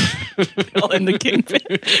all end in Kingpin.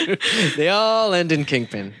 They all end in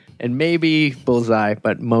Kingpin. And maybe Bullseye,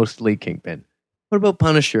 but mostly Kingpin. What about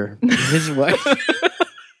Punisher? His wife?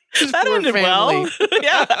 That ended well.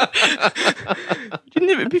 Yeah. Didn't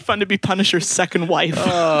it be fun to be Punisher's second wife?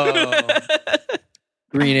 Oh.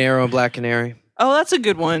 Green Arrow and Black Canary. Oh, that's a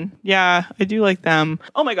good one. Yeah, I do like them.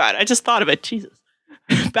 Oh my God, I just thought of it. Jesus.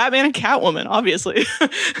 Batman and Catwoman, obviously.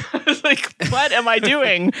 I was like, what am I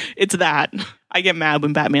doing? It's that. I get mad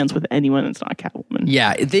when Batman's with anyone that's not Catwoman.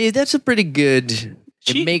 Yeah, that's a pretty good...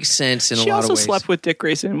 It makes sense in a lot of ways. She also slept with Dick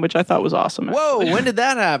Grayson, which I thought was awesome. Whoa, when did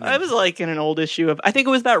that happen? I was like in an old issue of... I think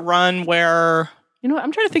it was that run where...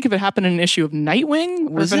 I'm trying to think if it happened in an issue of Nightwing.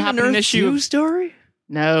 Was it an Earth 2 story?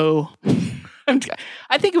 No.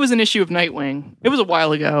 I think it was an issue of Nightwing. It was a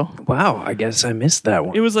while ago. Wow, I guess I missed that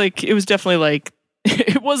one. It was definitely like,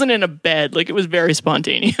 it wasn't in a bed. Like, it was very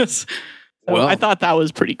spontaneous. Well, I thought that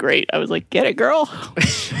was pretty great. I was like, get it, girl.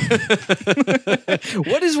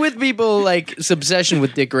 What is with people like obsession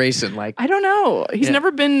with Dick Grayson? Like, I don't know. He's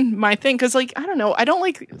never been my thing because, like, I don't know. I don't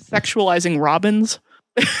like sexualizing Robins.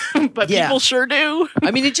 but people sure do.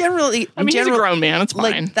 I mean, he's a grown man. It's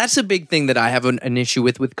fine. Like, that's a big thing that I have an issue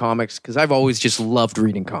with comics, because I've always just loved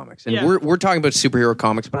reading comics. And we're talking about superhero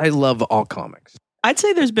comics, but I love all comics. I'd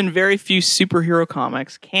say there's been very few superhero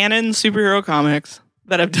comics, canon superhero comics,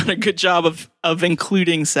 that have done a good job of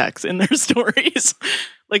including sex in their stories.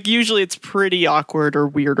 Like, usually it's pretty awkward or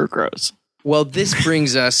weird or gross. Well, this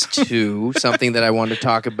brings us to something that I want to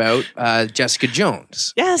talk about, Jessica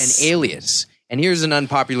Jones. Yes. And Alias. And here's an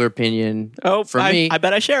unpopular opinion from me. I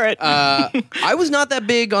bet I share it. I was not that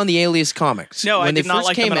big on the Alias comics. No, when I they did not first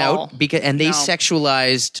like came them at out, all. They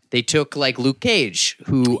sexualized. They took like Luke Cage,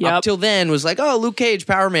 who up till then was like, oh, Luke Cage,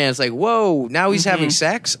 Power Man. It's like, whoa, now he's having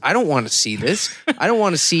sex. I don't want to see this. I don't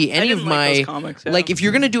want to see any of my those comics, like. If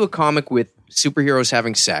you're gonna do a comic with superheroes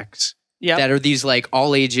having sex, that are these like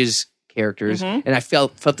all ages characters, and I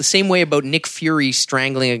felt the same way about Nick Fury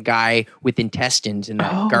strangling a guy with intestines in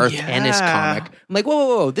that Garth Ennis comic. I'm like,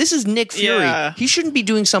 whoa, this is Nick Fury. He shouldn't be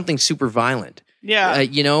doing something super violent. I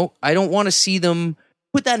don't want to see them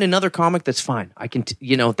put that in another comic. That's fine. I can,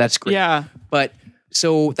 that's great. Yeah. But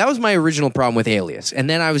so that was my original problem with Alias, and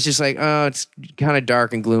then I was just like, oh, it's kind of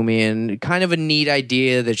dark and gloomy, and kind of a neat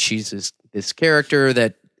idea that she's this character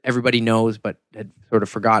that everybody knows but had sort of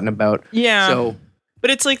forgotten about. Yeah. So. But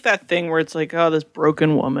it's like that thing where it's like, oh, this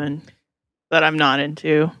broken woman that I'm not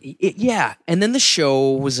into. And then the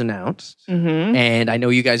show was announced, and I know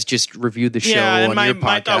you guys just reviewed the show on your podcast.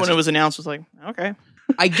 My thought when it was announced was like, okay.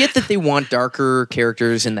 I get that they want darker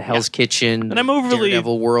characters in the Hell's Kitchen, and I'm overly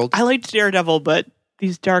Daredevil world. I liked Daredevil, but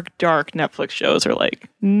these dark Netflix shows are like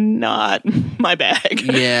not my bag.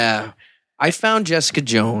 Yeah, I found Jessica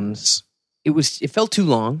Jones. It felt too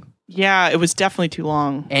long. Yeah, it was definitely too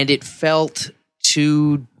long, and it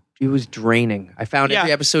was draining. I found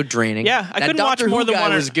every episode draining. Yeah, I couldn't watch more than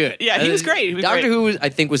one. Was good. Yeah, he was great. Doctor Who, I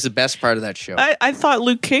think, was the best part of that show. I thought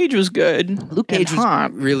Luke Cage was good. Luke Cage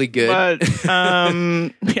was really good. But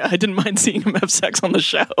I didn't mind seeing him have sex on the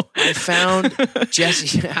show. I found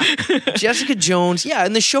Jessica Jones. Yeah,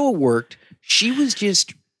 and the show worked. She was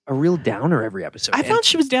just a real downer every episode. I found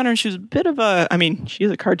she was downer, and she was a bit of a. I mean, she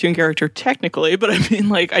is a cartoon character technically, but I mean,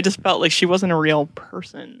 like, I just felt like she wasn't a real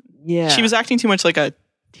person. Yeah, she was acting too much like a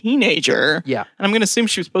teenager. Yeah, and I'm going to assume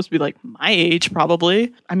she was supposed to be like my age,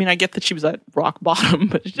 probably. I mean, I get that she was at rock bottom,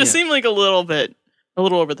 but it just seemed like a little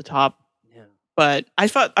over the top. Yeah, but I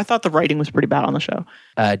thought the writing was pretty bad on the show.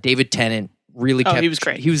 David Tennant really kept. He was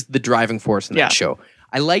great. He was the driving force in that show.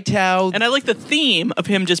 I liked how... And I liked the theme of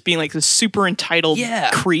him just being like this super entitled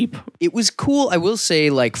creep. It was cool, I will say,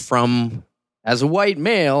 like, from... As a white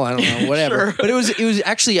male, I don't know, whatever. Sure. But it was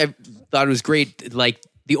actually, I thought it was great. Like,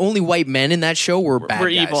 the only white men in that show were bad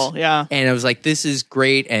guys. Evil, yeah. And I was like, this is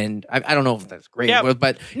great. And I don't know if that's great,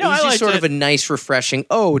 but it was just sort of a nice, refreshing,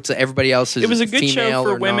 it's everybody else is It was a good show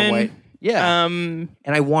for women. Non-white. Yeah. And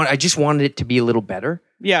I just wanted it to be a little better.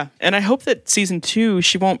 Yeah. And I hope that season 2,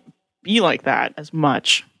 she won't be like that as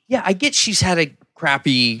much. Yeah, I get she's had a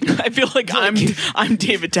crappy... I feel like I'm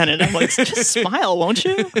David Tennant. I'm like, just smile, won't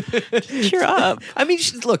you? Just cheer up. I mean,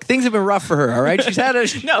 look, things have been rough for her, all right? She's had a...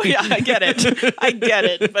 No, yeah, I get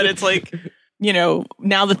it. But it's like,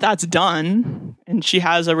 now that that's done, and she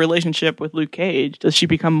has a relationship with Luke Cage, does she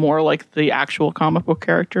become more like the actual comic book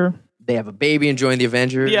character? They have a baby and join the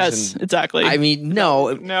Avengers. Yes, exactly. I mean, no.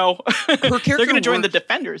 Her character they're going to join the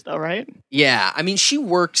Defenders, though, right? Yeah. I mean, she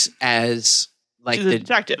works as like she's a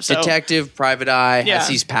detective. So. Detective, private eye, has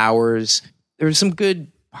these powers. There's some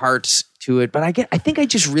good parts to it, but I think I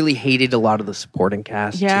just really hated a lot of the supporting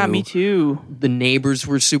cast. Yeah, too. Me too. The neighbors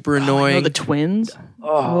were super annoying. I know, the twins.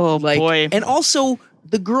 Oh boy. And also...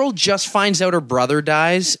 The girl just finds out her brother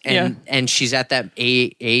dies, and she's at that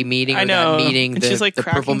A meeting. I know. That meeting, and she's like the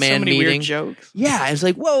cracking Purple Man so many meeting. Weird jokes. Yeah, it's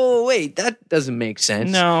like, whoa, wait, that doesn't make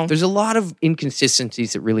sense. No, there's a lot of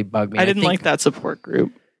inconsistencies that really bug me. I didn't like that support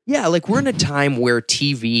group. Yeah, like we're in a time where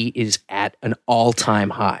TV is at an all-time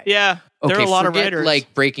high. Yeah, there are a lot of writers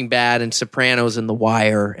like Breaking Bad and Sopranos and The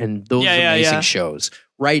Wire and those amazing shows.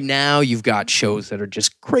 Right now, you've got shows that are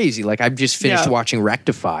just crazy. Like, I've just finished watching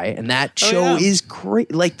Rectify, and that show is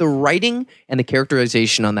crazy. Like, the writing and the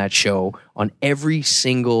characterization on that show, on every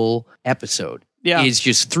single episode, is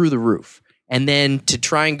just through the roof. And then to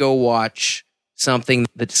try and go watch something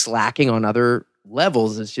that's lacking on other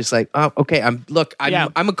levels, it's just like, oh, okay, I'm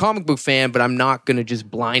a comic book fan, but I'm not going to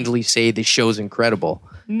just blindly say this show's incredible.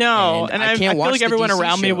 No, and I feel like everyone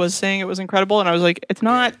around me was saying it was incredible, and I was like, it's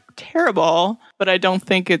not terrible, but I don't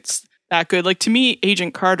think it's that good. Like, to me,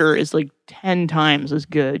 Agent Carter is like 10 times as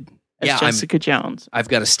good as Jessica Jones. I've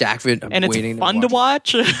got a stack of it. And it's fun to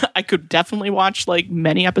watch. I could definitely watch like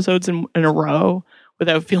many episodes in a row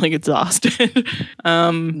without feeling exhausted.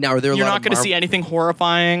 Now, are there you're not going to see anything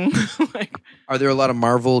horrifying. Are there a lot of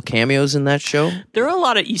Marvel cameos in that show? There are a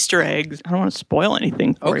lot of Easter eggs. I don't want to spoil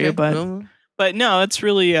anything for you, but no, it's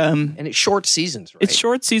really and it's short seasons, right? It's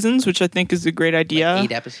short seasons, which I think is a great idea.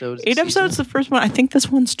 Like 8 episodes. 8 episodes. The first one. I think this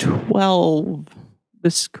one's 12.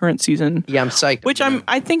 This current season. Yeah, I'm psyched. Which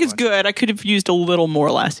I think is good. I could have used a little more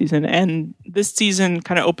last season, and this season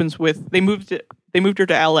kind of opens with they moved her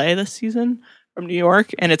to LA this season from New York,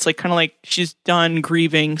 and it's like kind of like she's done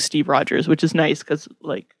grieving Steve Rogers, which is nice because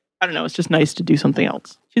like I don't know, it's just nice to do something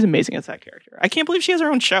else. She's amazing as that character. I can't believe she has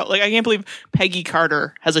her own show. Like I can't believe Peggy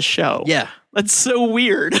Carter has a show. Yeah, that's so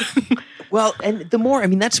weird. Well, and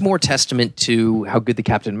that's more testament to how good the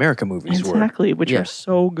Captain America movies were. Exactly, which are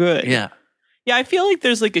so good. Yeah. Yeah, I feel like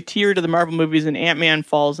there's like a tier to the Marvel movies, and Ant-Man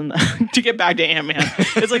falls in the to get back to Ant-Man.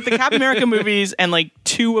 It's like the Captain America movies and like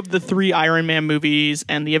 2 of the 3 Iron Man movies,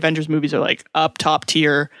 and the Avengers movies are like up top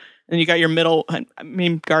tier. And you got your middle, I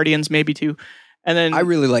mean Guardians maybe too. And then I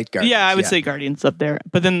really like Guardians. Yeah, I would say Guardians up there.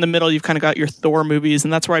 But then in the middle you've kind of got your Thor movies,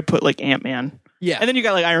 and that's where I put like Ant-Man. Yeah. And then you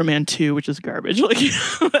got like Iron Man 2, which is garbage. Like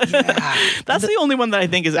that's the only one that I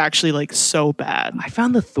think is actually like so bad. I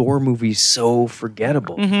found the Thor movies so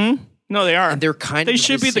forgettable. Mm-hmm. No, they are. And they're kind of they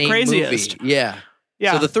should be the craziest. Movie. Yeah.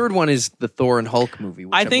 Yeah. So the third one is the Thor and Hulk movie.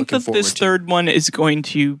 Which I think that this third one is going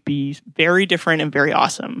to be very different and very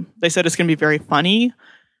awesome. They said it's going to be very funny.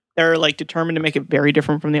 They're like determined to make it very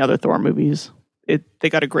different from the other Thor movies. They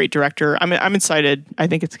got a great director. I'm excited. I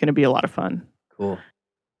think it's going to be a lot of fun. Cool.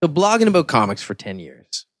 So blogging about comics for 10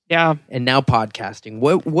 years. Yeah. And now podcasting.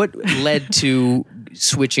 What led to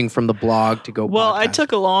switching from the blog to go Well, podcasting? I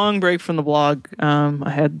took a long break from the blog. I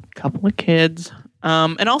had a couple of kids.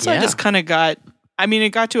 And also I just kind of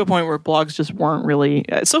it got to a point where blogs just weren't really...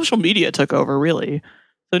 social media took over, really.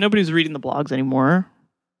 So nobody's reading the blogs anymore.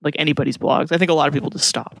 Like anybody's blogs. I think a lot of people just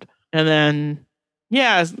stopped. And then,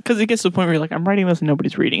 yeah, because it gets to the point where you're like, I'm writing this and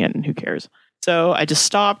nobody's reading it and who cares? So I just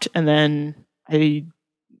stopped, and then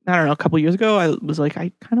I don't know, a couple years ago, I was like,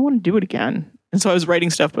 I kind of want to do it again. And so I was writing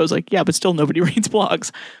stuff, but I was like, yeah, but still nobody reads blogs.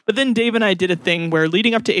 But then Dave and I did a thing where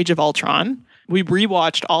leading up to Age of Ultron, we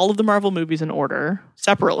rewatched all of the Marvel movies in order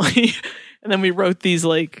separately. And then we wrote these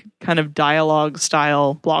like kind of dialogue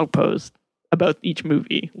style blog posts about each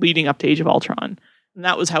movie leading up to Age of Ultron. And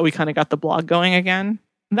that was how we kind of got the blog going again.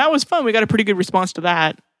 And that was fun. We got a pretty good response to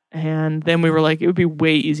that. And then we were like, it would be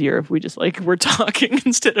way easier if we just like were talking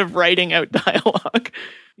instead of writing out dialogue.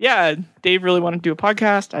 Yeah, Dave really wanted to do a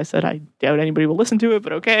podcast. I said, I doubt anybody will listen to it,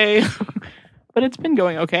 but okay. But it's been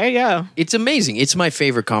going okay, yeah. It's amazing. It's my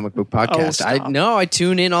favorite comic book podcast. I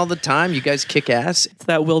tune in all the time. You guys kick ass. It's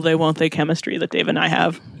that will they, won't they chemistry that Dave and I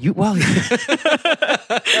have.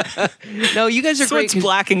 No, you guys are so great. It's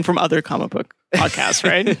blacking from other comic book podcasts,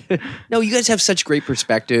 right? No, you guys have such great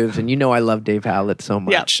perspectives, and I love Dave Hallett so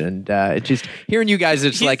much. Yeah. And it's just hearing you guys,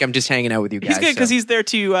 it's like I'm just hanging out with you guys. He's good because he's there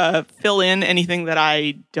to fill in anything that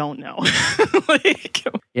I don't know.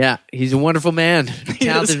 Yeah, he's a wonderful man,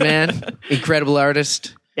 talented man, incredible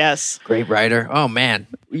artist. Yes. Great writer. Oh, man.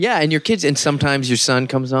 Yeah, and your kids, and sometimes your son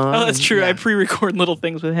comes on. Oh, that's true. Yeah. I pre-record little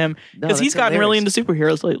things with him because he's gotten really into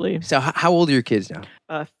superheroes lately. So how old are your kids now?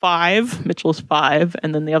 5. Mitchell's 5,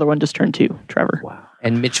 and then the other one just turned 2, Trevor. Wow.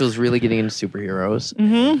 And Mitchell's really getting into superheroes.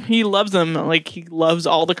 Mm-hmm. He loves them. Like, he loves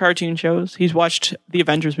all the cartoon shows. He's watched the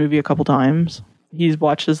Avengers movie a couple times. He's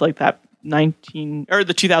watched the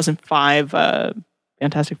 2005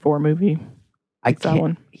 Fantastic Four movie. That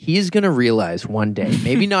one. He's going to realize one day,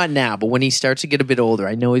 maybe not now, but when he starts to get a bit older,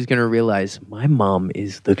 I know he's going to realize my mom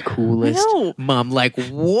is the coolest mom. Like,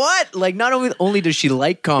 what? Like, not only does she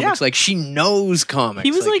like comics, like she knows comics.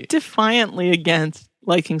 He was like defiantly against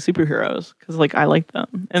liking superheroes because like I like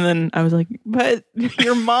them, and then I was like, but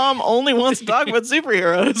your mom only wants to talk about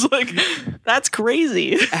superheroes. Like, that's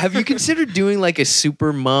crazy. Have you considered doing like a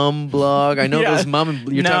super mom blog? I know those mom.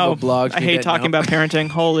 You're talking about blogs. I hate talking about parenting.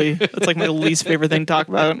 Holy, that's like my least favorite thing to talk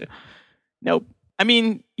about. Nope. I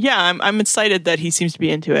mean, yeah, I'm excited that he seems to be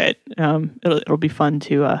into it. It'll be fun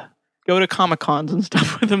to go to Comic Cons and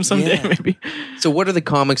stuff with him someday, maybe. So what are the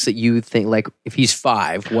comics that you think, like, if he's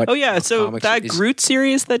 5, what? Oh, yeah. So that Groot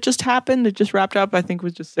series that just happened, it just wrapped up, I think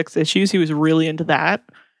was just 6 issues. He was really into that.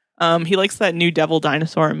 He likes that new Devil,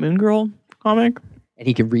 Dinosaur, and Moon Girl comic. And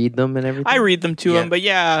he can read them and everything? I read them to him, but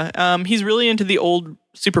he's really into the old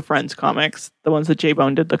Super Friends comics, the ones that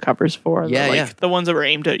J-Bone did the covers for. The ones that were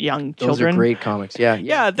aimed at young children. Those are great comics,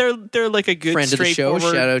 yeah. They're like a good friend of the show.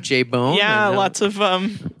 Shout out J-Bone. Yeah, and, lots of... a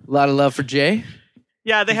lot of love for Jay.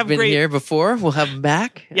 Yeah, they have been here before. We'll have him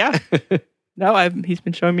back. Yeah. No, he's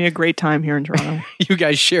been showing me a great time here in Toronto. You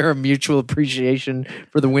guys share a mutual appreciation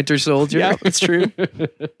for the Winter Soldier. Yeah, that's true.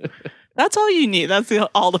 That's all you need. That's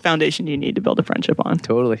all the foundation you need to build a friendship on.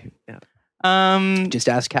 Totally. Yeah. Just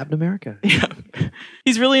ask Captain America. Yeah.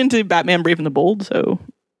 He's really into Batman Brave and the Bold, so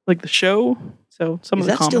like the show. So some Is of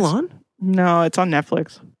the that comics. still on? No, it's on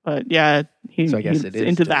Netflix. But yeah, So I guess it is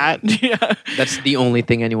into still that. Yeah. That's the only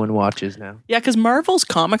thing anyone watches now. Yeah, because Marvel's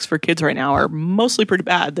comics for kids right now are mostly pretty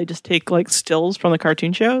bad. They just take like stills from the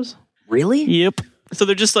cartoon shows. Really? Yep. So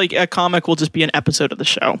they're just like a comic will just be an episode of the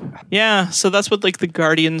show. Yeah, so that's what like the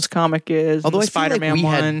Guardians comic is. Although the I feel like Spider-Man we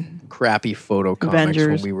one. had crappy photo comics Avengers.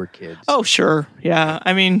 when we were kids. Oh sure, yeah.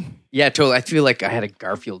 I mean, Yeah, totally. I feel like I had a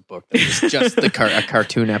Garfield book that was just a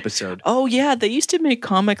cartoon episode. oh yeah, they used to make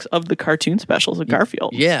comics of the cartoon specials of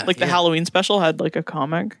Garfield. yeah, like the yeah. Halloween special had like a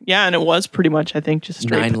comic. Yeah, and it was pretty much I think just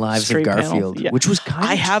straight 9 Lives of straight Garfield, panels. Yeah. which was kind of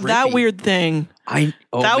I have that trippy. weird thing.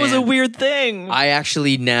 That was a weird thing. I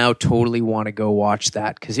actually now totally want to go watch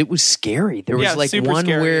that because it was scary. There was Yeah, like super one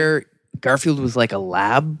scary. where Garfield was like a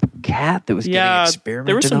lab cat that was getting experimented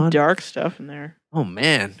there was some on. dark stuff in there. Oh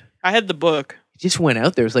man. I had the book. He just went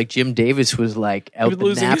out there. It was like Jim Davis was like out He the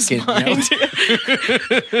was losing his napkin. You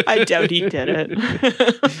know? mind. I doubt he did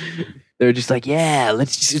it. They're just like, yeah,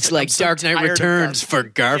 it's like so Dark Knight tired of Returns for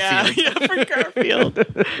Garfield. Yeah, for Garfield.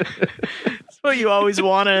 That's what you always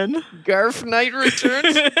wanted. Garf Knight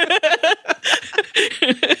Returns?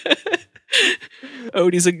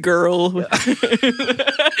 Odie's a girl.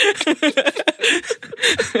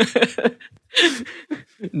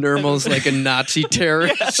 Nermal's like a Nazi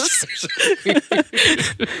terrorist.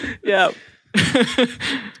 Yeah.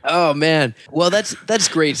 Oh man. Well, that's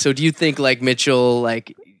great. So do you think like Mitchell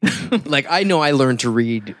like I know I learned to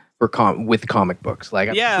read with comic books. Like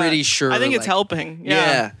I'm pretty sure I think it's like, helping.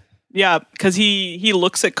 Yeah. Yeah, because he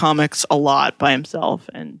looks at comics a lot by himself,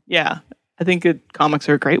 and yeah, I think comics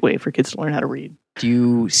are a great way for kids to learn how to read. Do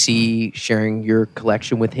you see sharing your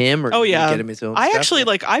collection with him, or Oh do you yeah, get him his own I stuff?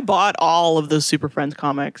 actually I bought all of those Super Friends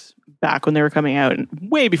comics back when they were coming out, and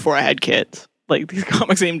way before I had kids. Like these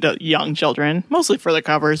comics aimed at young children, mostly for the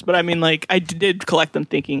covers. But I mean, like I did collect them,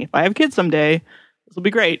 thinking if I have kids someday, this will be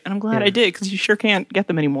great. And I'm glad I did because you sure can't get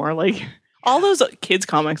them anymore. Like all those kids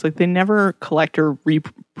comics, like they never collect or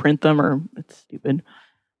reprint them, or it's stupid.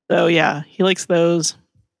 So yeah, he likes those.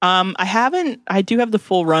 I do have the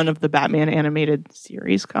full run of the Batman animated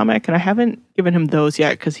series comic, and I haven't given him those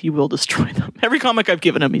yet because he will destroy them. Every comic I've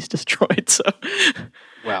given him, he's destroyed. So,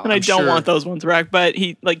 Well, and I don't want those ones back. But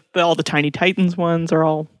he all the Tiny Titans ones are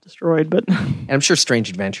all destroyed. But And I'm sure Strange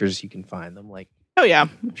Adventures you can find them. Like oh yeah,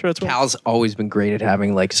 I'm sure it's Cal's always been great at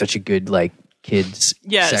having like such a good like kids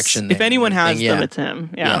section. If there anyone and has everything. them, it's him.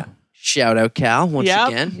 Yeah. Shout out Cal once Yep.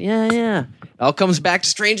 again. Yeah. All comes back to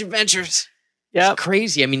Strange Adventures. Yeah. It's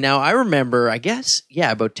crazy. I mean, now I remember, I guess,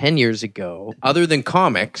 about 10 years ago, other than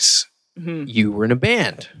comics, you were in a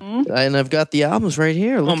band. And I've got the albums right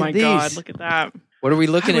here. Look Oh my at these. God, look at that. What are we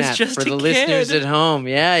looking I was at just for a the listeners kid. at home?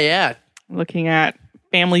 Yeah. Looking at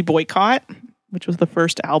Family Boycott, which was the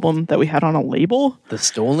first album that we had on a label. The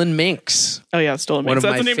Stolen Minx. Oh yeah, it's still a One mix. of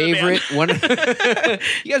That's my the name favorite.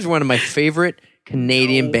 You guys are one of my favorite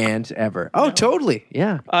Canadian bands ever. Oh, totally.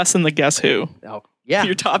 Yeah. Us and the Guess Who. Oh, yeah.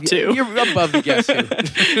 Your top two. You're above the Guess Who.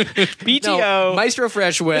 BTO. No, Maestro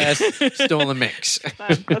Fresh West, Stolen Mix.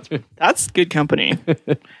 That's good company.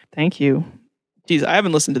 Thank you. Jeez, I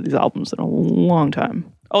haven't listened to these albums in a long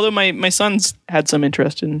time. Although my son's had some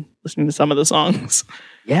interest in listening to some of the songs.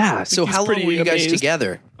 Yeah. So He's how long pretty were you guys amazed.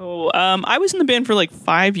 together? Oh, I was in the band for like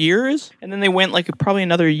 5 years, and then they went like probably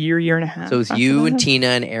another year and a half. So it was after you that. and Tina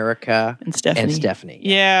and Erica and Stephanie. and Stephanie.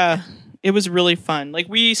 Yeah, it was really fun. Like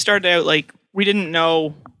we started out like we didn't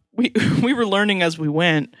know we were learning as we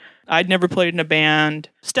went. I'd never played in a band.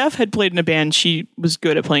 Steph had played in a band. She was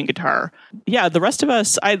good at playing guitar. Yeah, the rest of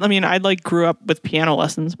us, I like grew up with piano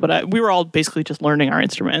lessons, but we were all basically just learning our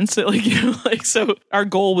instruments. So our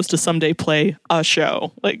goal was to someday play a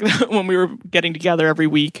show. Like when we were getting together every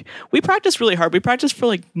week, we practiced really hard. We practiced for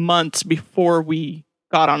like months before we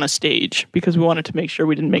got on a stage because we wanted to make sure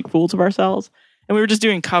we didn't make fools of ourselves. And we were just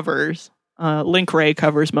doing covers. Link Ray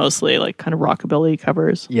covers mostly, like kind of rockabilly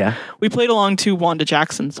covers. Yeah. We played along to Wanda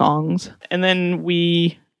Jackson songs, and then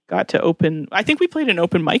we got to I think we played an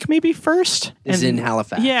open mic maybe first. This is in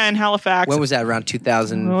Halifax. Yeah, in Halifax. When was that? Around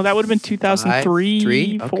 2000? Oh, that would have been 2003,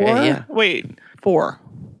 Three? 4? Okay, yeah. Wait, 4.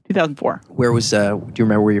 2004. Where was, do you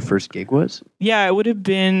remember where your first gig was? Yeah, it would have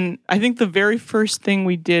been, I think the very first thing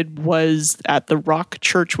we did was at the Rock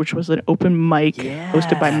Church, which was an open mic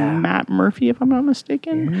hosted by Matt Murphy, if I'm not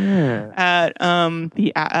mistaken. Yeah. At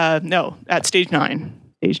at Stage 9.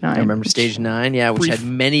 Stage 9. I remember Stage 9, yeah, which had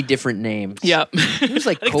many different names. Yep. It was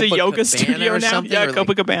like I think it's a yoga studio now. Yeah,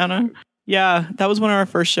 Copacabana. Yeah, that was one of our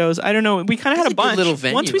first shows. I don't know. We kind of had a bunch. Little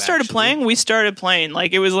venue, Once we started playing, we started playing.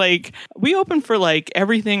 Like, it was like, we opened for like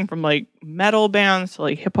everything from like metal bands to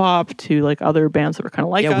like hip hop to like other bands that were kind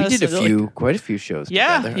of like us. Yeah, we did quite a few shows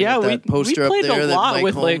together. Yeah, we played a lot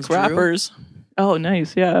with like rappers. Oh,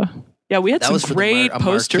 nice, yeah. Yeah, we had some great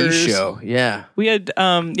posters. Show. Yeah. We had,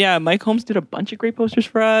 Mike Holmes did a bunch of great posters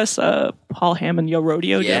for us. Paul Hammond, Yo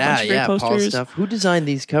Rodeo did a bunch of great posters. Paul stuff. Who designed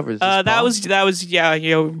these covers? That was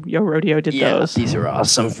Yo Rodeo did those. These are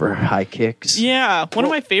awesome for high kicks. Yeah, one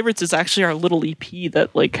of my favorites is actually our little EP that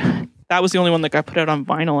that was the only one that got put out on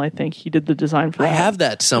vinyl. I think he did the design for that. I have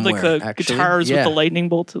that somewhere. Like the guitars with the lightning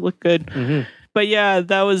bolts, it looked good. Mm-hmm. But yeah,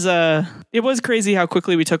 that was it was crazy how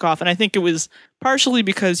quickly we took off, and I think it was partially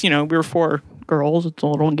because we were 4 girls. It's a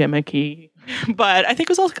little gimmicky, but I think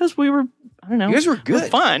it was also because we were. I don't know. You guys were good.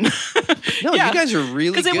 Fun. No, you guys are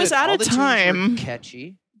really good. Because it was at a time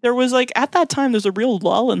catchy. There was at that time there's a real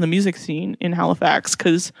lull in the music scene in Halifax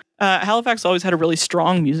because Halifax always had a really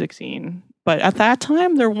strong music scene. But at that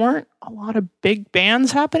time, there weren't a lot of big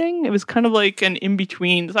bands happening. It was kind of like an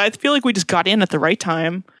in-between. So I feel like we just got in at the right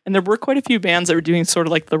time. And there were quite a few bands that were doing sort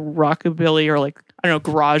of like the rockabilly or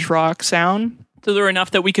garage rock sound. So there were enough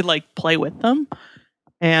that we could play with them.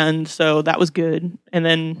 And so that was good. And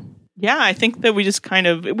then, yeah, I think that we just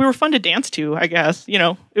we were fun to dance to, I guess.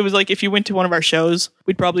 It was like if you went to one of our shows,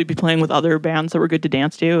 we'd probably be playing with other bands that were good to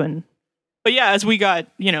dance to. But yeah, as we got,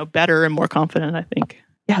 better and more confident, I think.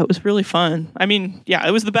 Yeah, it was really fun. I mean, yeah,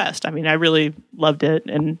 it was the best. I mean, I really loved it.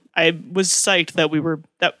 And I was psyched that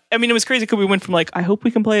it was crazy because we went from I hope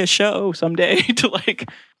we can play a show someday to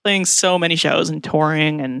playing so many shows and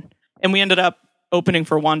touring. And we ended up opening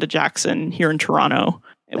for Wanda Jackson here in Toronto,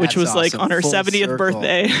 which was awesome. on her 70th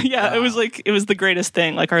birthday. Yeah, wow. It was the greatest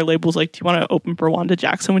thing. Our label's do you want to open for Wanda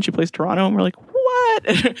Jackson when she plays Toronto? And we're like,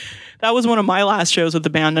 what? That was one of my last shows with the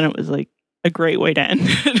band. And it was a great way to end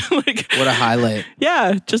it. What a highlight.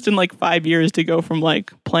 Yeah, just in 5 years to go from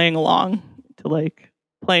playing along to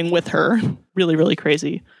playing with her. Really, really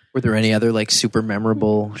crazy. Were there any other super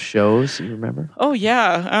memorable shows you remember? Oh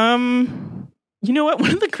yeah. You know what?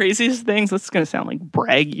 One of the craziest things, this is going to sound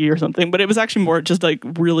braggy or something, but it was actually more just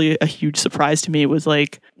really a huge surprise to me was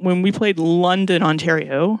when we played London,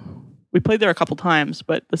 Ontario. We played there a couple times,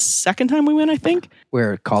 but the second time we went, I think.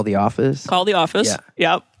 Where? Call the Office? Call the Office. Yeah.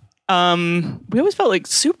 Yep. We always felt like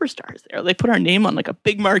superstars there. They put our name on a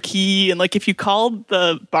big marquee, and if you called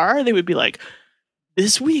the bar, they would be like,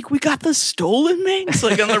 "This week we got the Stolen Minx,"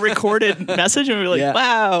 on the recorded message, and we were like,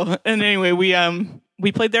 "Wow!" And anyway,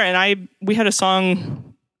 we played there, and we had a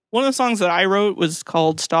song. One of the songs that I wrote was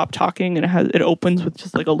called "Stop Talking," and it opens with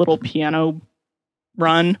just a little piano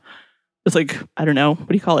run. It's I don't know, what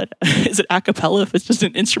do you call it? Is it a cappella if it's just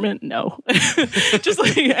an instrument? No. Just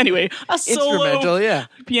anyway, a solo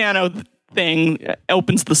piano thing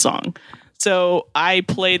opens the song. So I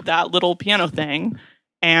played that little piano thing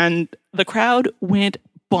and the crowd went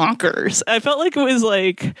bonkers. I felt like it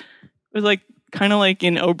was kind of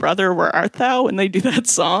in Oh Brother, Where Art Thou? When they do that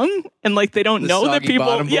song and they don't know that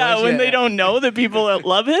people, they don't know that people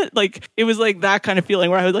love it. It was that kind of feeling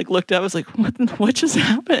where I looked up, I was like, what just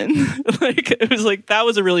happened? It was that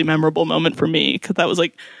was a really memorable moment for me because that was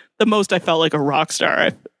the most I felt like a rock star.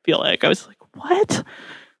 I feel like I was like, what?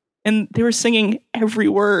 And they were singing every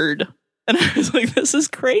word. And I was like, this is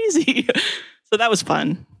crazy. So that was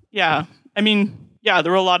fun. Yeah. I mean, yeah,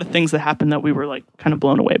 there were a lot of things that happened that we were kind of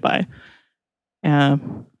blown away by.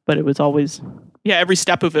 But it was always, every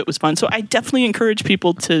step of it was fun. So I definitely encourage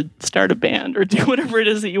people to start a band or do whatever it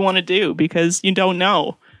is that you want to do because you don't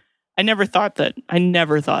know. I never thought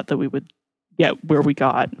that we would get where we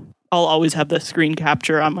got. I'll always have the screen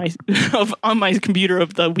capture on my on my computer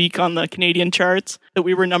of the week on the Canadian charts that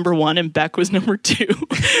we were number 1 and Beck was number 2.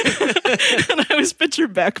 And I always picture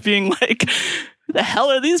Beck being like, who the hell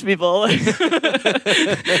are these people?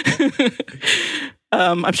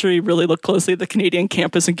 I'm sure you really look closely at the Canadian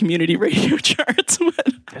campus and community radio charts.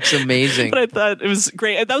 That's amazing. But I thought it was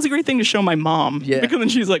great. That was a great thing to show my mom. Yeah. Because then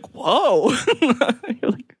she's like, whoa.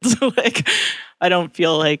 So I don't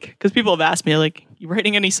feel because people have asked me, you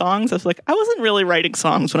writing any songs? I was like, I wasn't really writing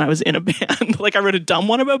songs when I was in a band. I wrote a dumb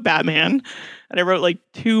one about Batman, and I wrote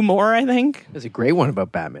 2 more, I think. There's a great one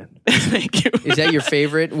about Batman. Thank you. Is that your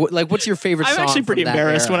favorite? What's your favorite song? I'm actually pretty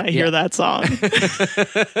embarrassed when I hear that song.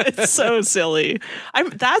 It's so silly.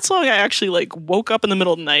 That song, I actually woke up in the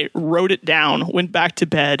middle of the night, wrote it down, went back to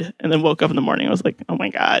bed, and then woke up in the morning. I was like, oh my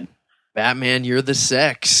God. Batman, you're the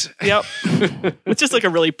sex. Yep. It's just a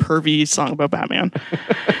really pervy song about Batman.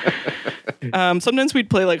 Sometimes we'd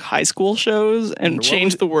play like high school shows and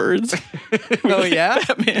change the words. Oh, yeah?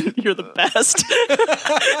 Batman, you're the best.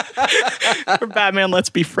 Or Batman, let's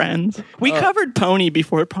be friends. We covered Pony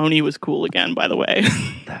before Pony was cool again, by the way.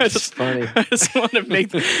 That's funny. I just want to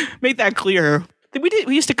make that clear.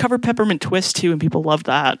 We used to cover Peppermint Twist too, and people loved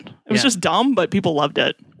that. It was just dumb, but people loved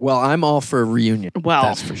it. Well, I'm all for a reunion. Well,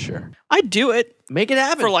 that's for sure. I'd do it. Make it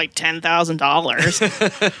happen for like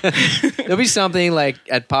 $10,000. There'll be something like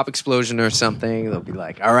at Pop Explosion or something. They'll be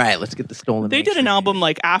like, "All right, let's get the Stolen." They did an album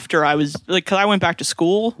like after I was like, because I went back to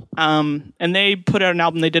school, and they put out an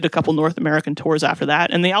album. They did a couple North American tours after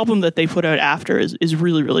that, and the album that they put out after is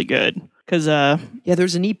really really good. Because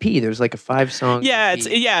there's an EP. There's like a 5-song. Yeah, EP.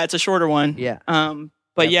 It's a shorter one. Yeah.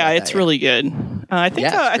 But it's really good. I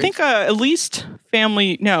think at least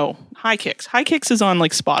High Kicks. High Kicks is on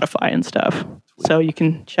like Spotify and stuff. So you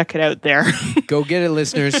can check it out there. Go get it,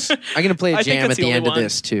 listeners. I'm going to play a jam at the end of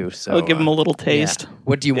this, too. So I'll give them a little taste. Yeah.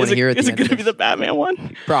 What do you want to hear at the end? Is it going to be the Batman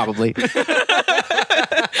one? Probably. How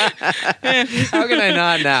can I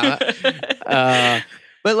not now?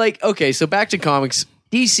 But like, okay, so back to comics.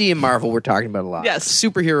 DC and Marvel we're talking about a lot. Yes.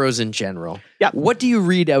 Superheroes in general. Yeah. What do you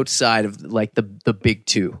read outside of like the big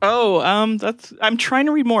two? I'm trying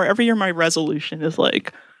to read more. Every year my resolution is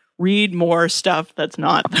like, read more stuff that's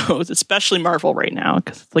not those, especially Marvel right now,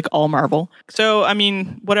 because it's like all Marvel. So, I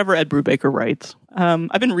mean, whatever Ed Brubaker writes.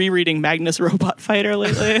 I've been rereading Magnus Robot Fighter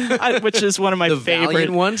lately, which is one of my favorite. The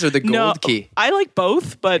Valiant ones or the Gold Key? I like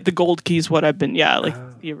both, but the Gold Key is what I've been,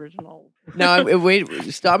 the original. Now, wait,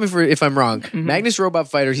 stop me if I'm wrong. Mm-hmm. Magnus Robot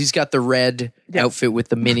Fighter, he's got the red outfit with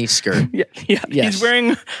the mini skirt. Yeah. Yes. He's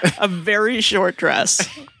wearing a very short dress,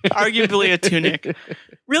 arguably a tunic.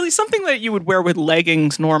 Really something that you would wear with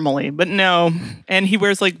leggings normally, but no. And he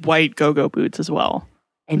wears like white go-go boots as well.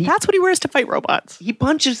 And that's what he wears to fight robots. He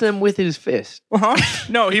punches them with his fist.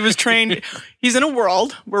 No, he was trained. He's in a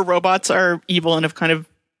world where robots are evil and have kind of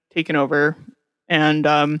taken over.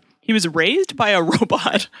 And he was raised by a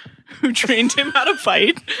robot who trained him how to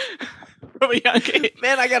fight from a young age.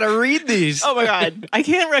 Man, I gotta read these. Oh my God. I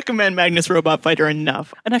can't recommend Magnus Robot Fighter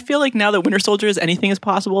enough. And I feel like now that Winter Soldier is anything is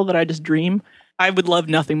possible that I just dream, I would love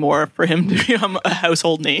nothing more for him to become a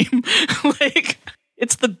household name. Like,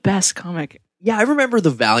 it's the best comic. Yeah, I remember the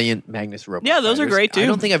Valiant Magnus Robot Yeah, those Fighters. are great too. I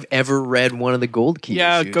don't think I've ever read one of the Gold Key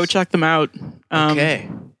issues. Go check them out. Okay.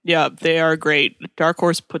 Yeah, they are great. Dark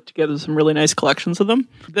Horse put together some really nice collections of them.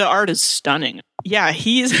 The art is stunning. Yeah,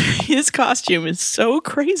 his costume is so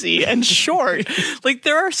crazy and short. Like,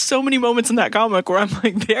 there are so many moments in that comic where I'm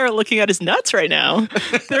like, they're looking at his nuts right now.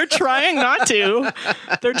 They're trying not to.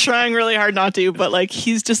 They're trying really hard not to, but like,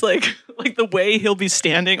 he's just like the way he'll be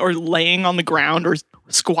standing or laying on the ground or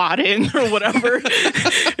squatting or whatever.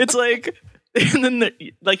 It's like, and then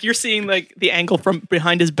you're seeing like the angle from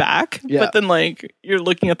behind his back, but then like you're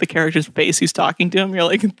looking at the character's face who's talking to him. You're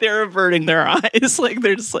like, they're averting their eyes. Like,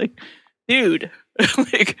 they're just like, dude.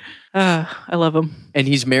 Like, I love him. And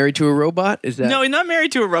he's married to a robot? Is that? No, he's not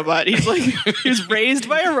married to a robot. He's like, he was raised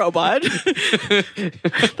by a robot.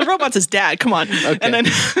 The robot's his dad. Come on. Okay. And then,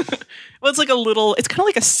 it's like it's kind of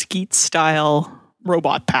like a Skeet style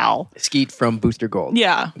robot pal. Skeet from Booster Gold.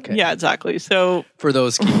 Yeah. Okay. Yeah, exactly. So for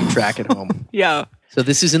those keeping track at home. Yeah. So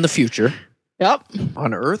this is in the future. Yep.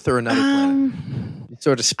 On Earth or another planet?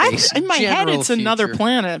 Sort of space. In my head, it's another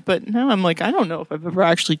planet, but now I'm like, I don't know if I've ever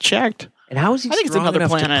actually checked. And how is he strong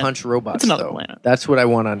enough to punch robots? It's another planet. That's what I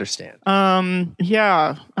want to understand.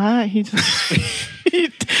 Yeah. He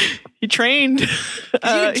trained. He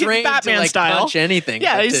trained Batman to style. Punch anything.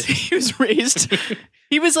 Yeah, he was raised.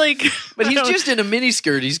 He was like, but he's just in a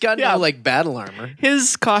miniskirt. He's got no like battle armor.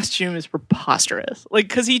 His costume is preposterous. Like,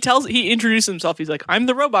 because he introduces himself. He's like, I'm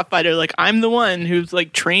the robot fighter. Like, I'm the one who's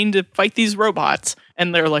like trained to fight these robots.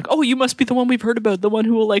 And they're like, oh, you must be the one we've heard about, the one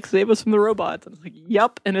who will like save us from the robots. And I was like,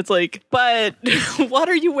 yep. And it's like, but what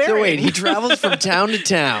are you wearing? So wait, he travels from town to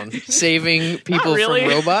town saving people from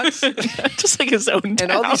robots? Just like his own town.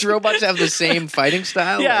 And all these robots have the same fighting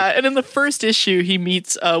style? Yeah, and in the first issue, he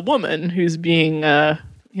meets a woman who's being,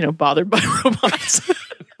 bothered by robots.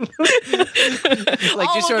 Like,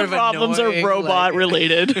 all just sort of the problems are robot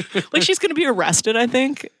related. Like, she's going to be arrested, I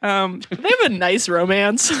think. They have a nice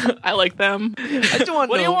romance. I like them. I just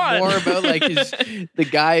want to know more about like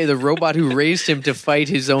the robot who raised him to fight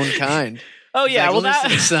his own kind. Oh yeah, like,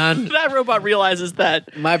 listen, son, that robot realizes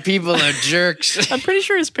that my people are jerks. I'm pretty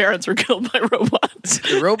sure his parents were killed by robots.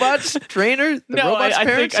 The robot's trainer?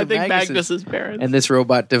 I think Magnus's parents. And this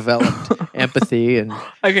robot developed empathy and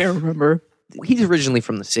I can't remember. He's originally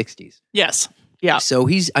from the 60s. Yes. Yeah. So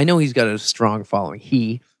I know he's got a strong following.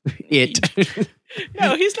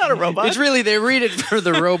 No, he's not a robot. It's really, they read it for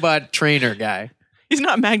the robot trainer guy. He's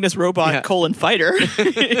not Magnus Robot : Fighter.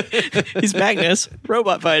 He's Magnus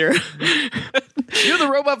Robot Fighter. You're the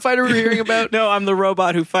robot fighter we're hearing about? No, I'm the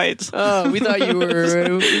robot who fights. Oh, we thought you were.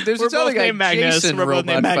 There's We're another both guy, named Magnus. Jason We're both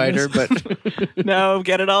Robot named Fighter, Magnus. but No,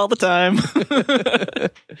 get it all the time.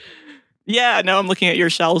 Yeah, no, I'm looking at your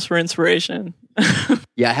shelves for inspiration.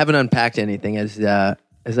 yeah, I haven't unpacked anything. As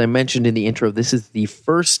I mentioned in the intro, this is the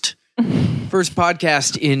first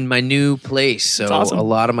podcast in my new place. So awesome. A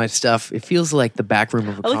lot of my stuff, it feels like the back room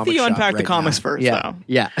of a comic shop. I like that you unpack the right comics now. first, Yeah, though.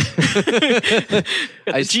 yeah.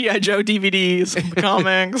 The G.I. Joe DVDs,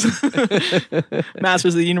 comics,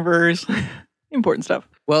 Masters of the Universe, important stuff.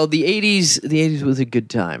 Well, the 80s was a good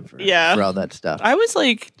time for all that stuff. I was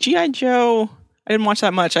like, G.I. Joe, I didn't watch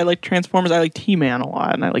that much. I liked Transformers, I liked He-Man a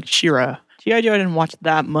lot, and I liked She-Ra. G.I. Joe, I didn't watch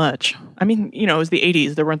that much. I mean, it was the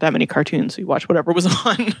 80s. There weren't that many cartoons, so you watch whatever was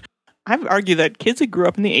on. I've argued that kids that grew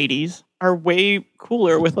up in the 80s are way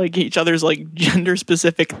cooler with like each other's like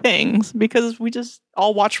gender-specific things because we just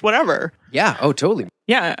all watched whatever. Yeah, oh, totally.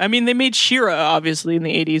 Yeah, I mean, they made She-Ra, obviously, in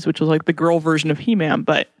the 80s, which was like the girl version of He-Man,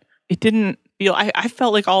 but it didn't feel... I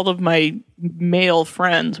felt like all of my male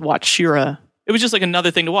friends watched She-Ra. It was just like another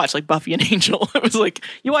thing to watch, like Buffy and Angel. It was like,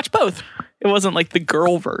 you watch both. It wasn't like the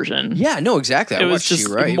girl version. Yeah, no, exactly. It was just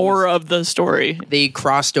more of the story. They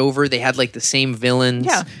crossed over. They had like the same villains.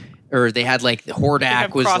 Yeah. Or they had like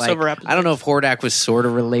Hordak was like, episodes. I don't know if Hordak was sort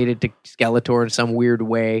of related to Skeletor in some weird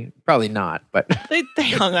way. Probably not, but They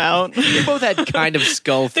hung out. they both had kind of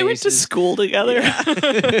skull faces. They went to school together. Yeah.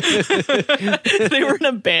 They were in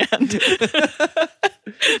a band.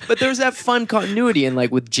 But there was that fun continuity, and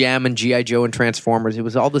like with Jem and G.I. Joe and Transformers, it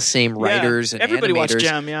was all the same writers and everybody watched animators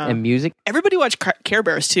Jem, and music. Everybody watched Care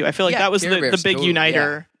Bears too. I feel like that was Care the Bears, big totally,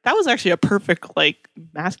 uniter. That was actually a perfect like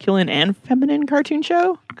masculine and feminine cartoon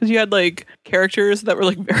show because you had like characters that were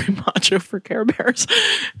like very macho for Care Bears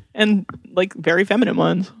and like very feminine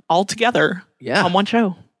ones all together on one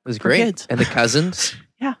show. It was great. Kids. And the cousins.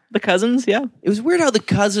 Yeah, the cousins, yeah. It was weird how the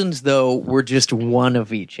cousins, though, were just one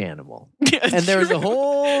of each animal. Yeah, and there was a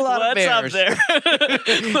whole lot of bears. What's up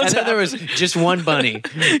there? And then there was just one bunny,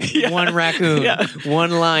 one raccoon,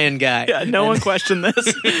 one lion guy. Yeah, no one questioned this.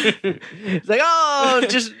 It's like,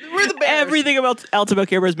 we're the bears. Everything else about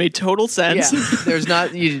Care Bears made total sense. Yeah. There's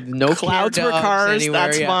no clouds were cars. Anywhere,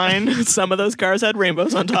 that's fine. Some of those cars had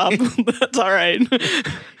rainbows on top. That's all right. It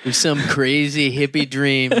was some crazy hippie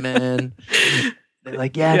dream, man. They're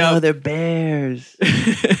like, no, they're bears.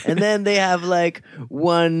 And then they have like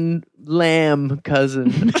one lamb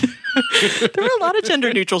cousin. There were a lot of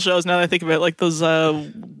gender neutral shows now that I think of it, like those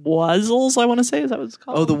Wuzzles, I want to say. Is that what it's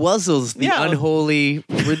called? Oh, the Wuzzles, the unholy.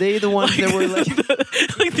 Were they the ones that were like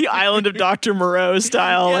like the Island of Dr. Moreau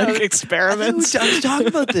style like experiments? I was talking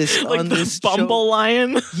about this like on the this Bumble show.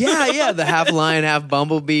 Lion. Yeah, the half lion, half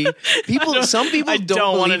bumblebee. Some people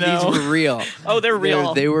don't believe these were real. Oh, they're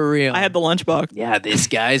real. They were real. I had the lunchbox. Yeah, this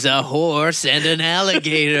guy's a horse and an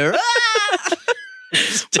alligator.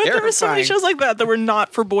 But there were so many shows like that were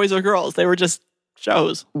not for boys or girls. They were just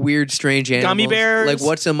shows. Weird, strange animals. Gummy bears. Like,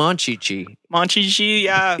 what's a Monchichi? Monchichi,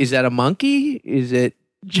 yeah. Is that a monkey? Is it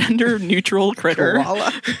gender neutral critter?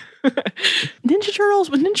 Koala? Ninja Turtles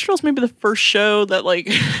was Ninja Turtles maybe the first show that like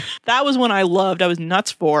that was one I loved. I was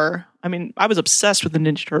nuts for. I mean, I was obsessed with the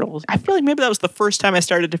Ninja Turtles. I feel like maybe that was the first time I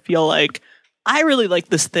started to feel like I really like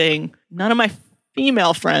this thing. None of my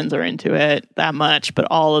female friends are into it that much, but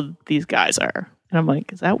all of these guys are. And I'm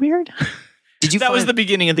like, is that weird? That was the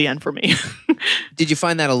beginning of the end for me. Did you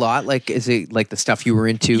find that a lot? Like, is it like the stuff you were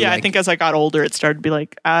into? Yeah, like, I think as I got older, it started to be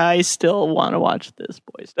like, I still want to watch this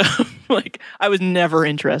boy stuff. Like, I was never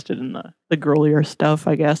interested in the girlier stuff,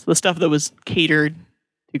 I guess. The stuff that was catered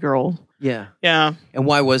to girls. Yeah. Yeah. And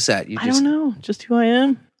why was that? I don't know. Just who I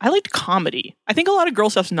am. I liked comedy. I think a lot of girl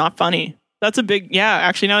stuff's not funny. That's a big,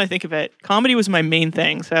 actually, now that I think of it, comedy was my main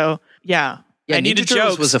thing. So, yeah. Yeah, I needed Ninja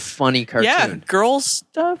Turtles jokes. was a funny cartoon. Yeah, girls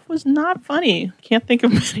stuff was not funny. Can't think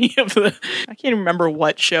of many of the. I can't remember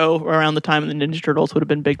what show around the time of the Ninja Turtles would have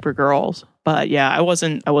been big for girls. But yeah, I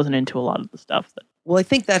wasn't into a lot of the stuff. Well, I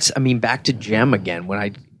think back to Jem again.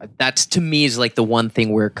 That's to me is like the one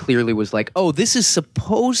thing where it clearly was like, oh, this is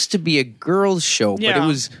supposed to be a girls' show, but it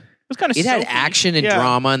was. It was kind of. It had action and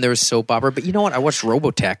drama, and there was soap opera. But you know what? I watched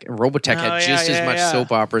Robotech, and Robotech had just as much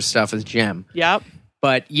soap opera stuff as Jem. Yep.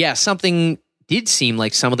 But yeah, something did seem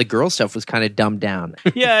like some of the girl stuff was kind of dumbed down.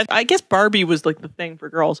 Yeah, I guess Barbie was like the thing for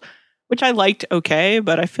girls, which I liked okay,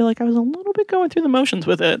 but I feel like I was a little bit going through the motions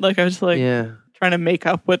with it. Like I was like trying to make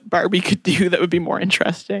up what Barbie could do that would be more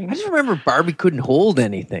interesting. I just remember Barbie couldn't hold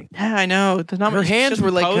anything. Yeah, I know. Her hands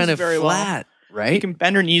were like kind of flat. right? You can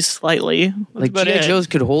bend her knees slightly. That's like about G.I. it. Joes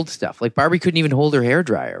could hold stuff. Like Barbie couldn't even hold her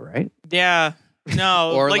hairdryer, right? Yeah.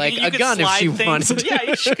 No. Or like you a could gun if slide she things. wanted.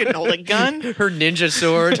 Yeah, she could hold a gun. Her ninja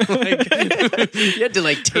sword. Like, you had to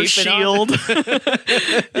like tape Her it shield.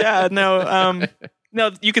 Yeah, no. No,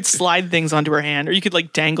 you could slide things onto her hand, or you could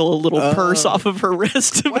like dangle a little purse off of her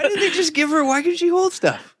wrist. Why did they just give her? Why couldn't she hold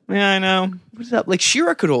stuff? Yeah, I know. What's up? Like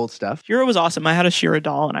She-Ra could hold stuff. She-Ra was awesome. I had a She-Ra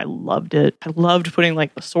doll, and I loved it. I loved putting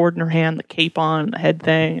like the sword in her hand, the cape on, the head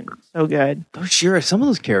thing. And so good. Those She-Ra, some of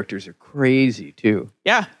those characters are crazy too.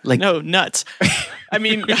 Yeah, Like- no nuts. I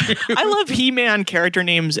mean, I love He-Man character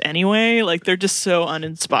names anyway. Like they're just so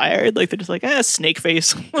uninspired. Like they're just like, snake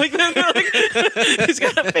face. Like, they're like he's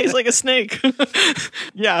got a face like a snake.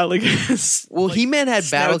 Yeah, like Well, like He-Man had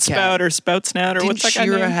Battle Snout Spout Cat. or Spout Snout or Didn't what's that guy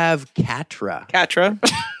She-Ra name? have Catra?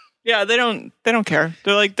 Catra. Yeah, they don't care.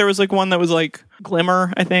 They're like there was like one that was like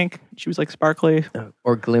Glimmer, I think. She was like sparkly.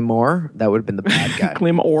 Or Glimmer? That would have been the bad guy.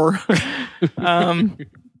 Glimmer.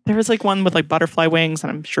 There was like one with like butterfly wings,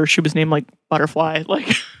 and I'm sure she was named like Butterfly,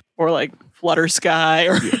 like or like Flutter Sky,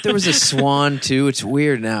 or There was a swan too. It's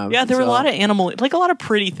weird now. yeah, there were a lot of animal, like a lot of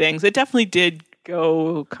pretty things. It definitely did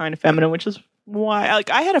go kind of feminine, which is why like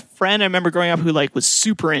I had a friend I remember growing up who like was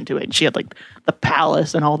super into it, and she had like the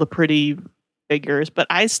palace and all the pretty figures, but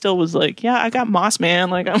I still was like, yeah, I got Moss Man.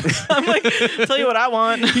 Like I'm like, tell you what I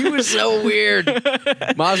want. He was so weird.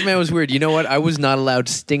 Mossman was weird. You know what? I was not allowed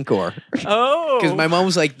Stinkor. Oh, Because my mom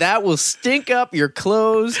was like, that will stink up your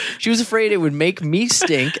clothes. She was afraid it would make me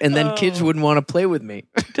stink, and then kids wouldn't want to play with me.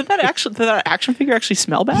 did that action figure actually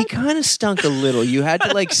smell bad? He kind of stunk a little. You had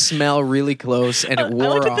to like smell really close, and it I wore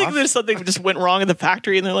like to off. think there's something just went wrong in the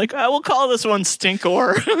factory, and they're like, "We'll call this one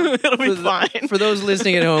Stinkor. It'll be fine." For those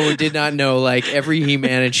listening at home who did not know, like every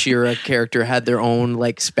He-Man and She-Ra character had their own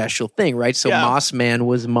like special thing, right? So Yeah. Moss Man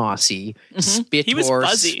was mossy, Spit He was Horse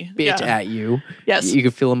fuzzy. spit Yeah. at you. Yes. You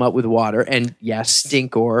could fill him up with water, and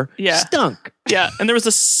Stinkor stunk. Yeah, and there was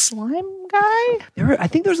a slime guy. I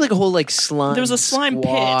think there was like a whole like slime. There was a slime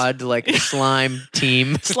squad, like a slime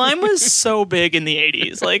team. Slime was so big in the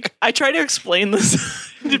 80s. Like, I try to explain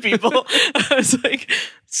this to people. I was like,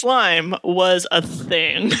 slime was a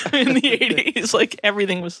thing in the 80s. Like,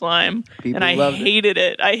 everything was slime. People and I loved it. hated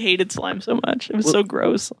it. I hated slime so much. It was so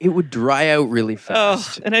gross. It would dry out really Oh,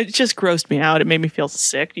 fast. and it just grossed me out. It made me feel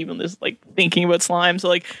sick, even just like thinking about slime. So,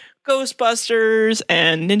 like, Ghostbusters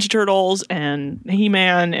and Ninja Turtles and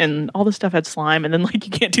He-Man and all this stuff had slime, and then like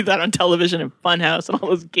you can't do that on television and Funhouse and all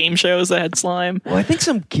those game shows that had slime. Well, I think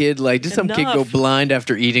some kid some kid go Enough. blind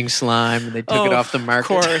after eating slime, and they took it off the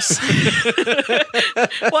market. Of course.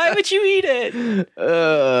 Why would you eat it?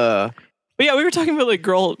 But yeah, we were talking about like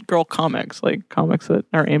girl comics, like comics that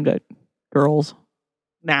are aimed at girls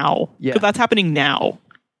now. Yeah. But that's happening now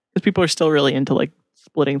because people are still really into like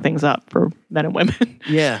splitting things up for men and women.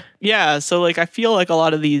 Yeah. Yeah, so like I feel like a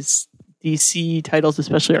lot of these DC titles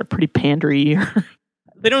especially are pretty pandery.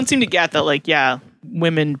 They don't seem to get that like, yeah,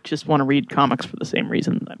 women just want to read comics for the same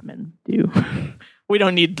reason that men do. We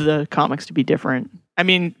don't need the comics to be different. I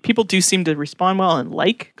mean, people do seem to respond well and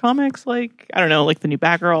like comics, like, I don't know, like the new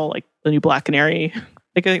Batgirl, like the new Black Canary.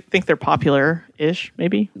 Like, I think they're popular-ish,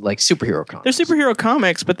 maybe. Like superhero comics. They're superhero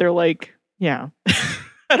comics, but they're like, yeah.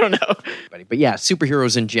 I don't know. But yeah,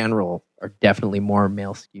 superheroes in general are definitely more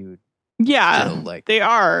male skewed. Yeah, So, like- they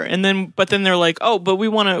are. And then, but then they're like, oh, but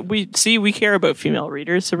we care about female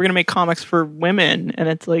readers, so we're going to make comics for women. And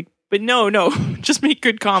it's like, but no, just make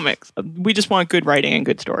good comics. We just want good writing and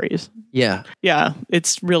good stories. Yeah. Yeah,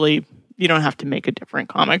 it's really, you don't have to make a different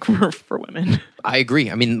comic for women. I agree.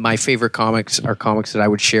 I mean, my favorite comics are comics that I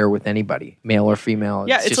would share with anybody, male or female.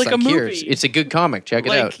 Yeah, it's just like a here's- movie. It's a good comic. Check it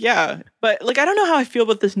Like, out. yeah. But like, I don't know how I feel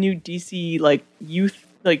about this new DC, like youth,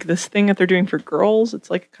 like this thing that they're doing for girls. It's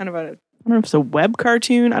like kind of I don't know if it's a web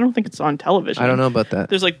cartoon. I don't think it's on television. I don't know about that.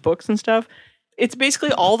 There's like books and stuff. It's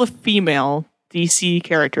basically all the female DC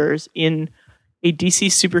characters in a DC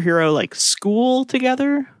superhero like school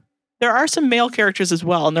together. There are some male characters as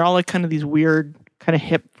well, and they're all like kind of these weird, kind of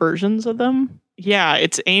hip versions of them. Yeah,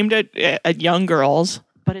 it's aimed at young girls,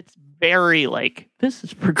 but it's very like, this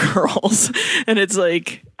is for girls. And it's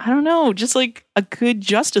like, I don't know, just like a good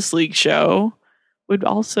Justice League show would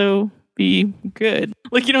also be good.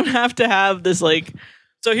 Like, you don't have to have this like,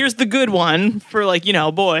 so here's the good one for like, you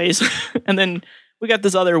know, boys. And then we got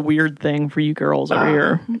this other weird thing for you girls over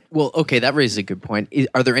here. Well, okay, that raises a good point.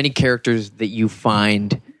 Are there any characters that you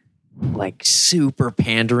find like super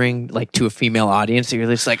pandering, like to a female audience? That you're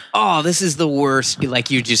just like, oh, this is the worst.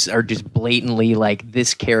 Like you just are just blatantly like,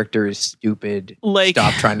 this character is stupid. Like-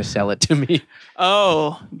 Stop trying to sell it to me.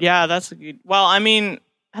 Oh, yeah, that's a good. Well, I mean,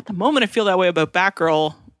 at the moment, I feel that way about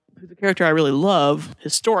Batgirl. who's a character I really love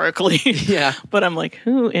historically. Yeah. But I'm like,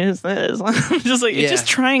 who is this? I'm just like, it's just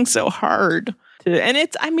trying so hard to, and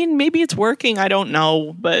it's, I mean, maybe it's working. I don't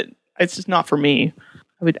know, but it's just not for me.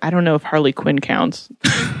 I don't know if Harley Quinn counts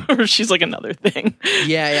or she's like another thing.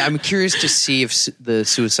 Yeah, I'm curious to see if the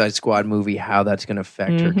Suicide Squad movie, how that's going to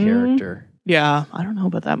affect her character. Yeah, I don't know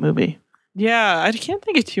about that movie. Yeah, I can't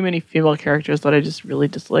think of too many female characters that I just really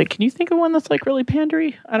dislike. Can you think of one that's like really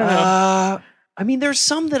pandery? I don't know. I mean, there's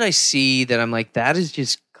some that I see that I'm like, that is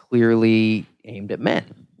just clearly aimed at men.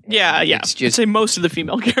 Yeah. It's just, I'd say most of the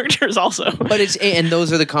female characters also. But and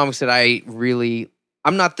those are the comics that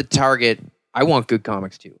I'm not the target. I want good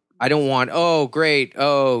comics too. I don't want,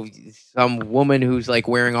 some woman who's like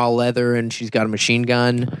wearing all leather and she's got a machine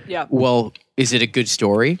gun. Yeah. Well, is it a good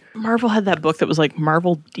story? Marvel had that book that was like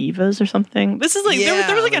Marvel Divas or something. This is like,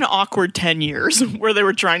 there was like an awkward 10 years where they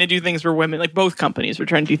were trying to do things for women. Like both companies were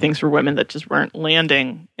trying to do things for women that just weren't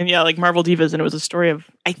landing. And yeah, like Marvel Divas. And it was a story of,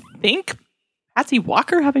 I think, Patsy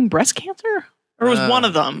Walker having breast cancer. Or it was one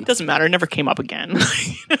of them. It doesn't matter. It never came up again.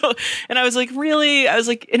 And I was like, really? I was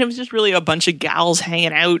like, and it was just really a bunch of gals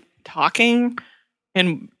hanging out, talking,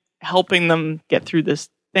 and helping them get through this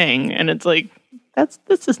thing. And it's like,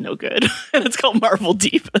 this is no good. And it's called Marvel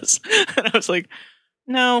Divas. And I was like,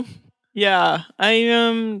 no. Yeah.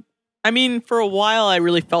 I mean, for a while, I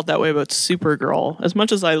really felt that way about Supergirl. As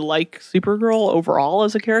much as I like Supergirl overall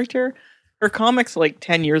as a character, her comics like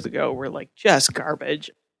 10 years ago were like just garbage.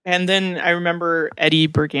 And then I remember Eddie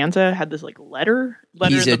Berganza had this like letter.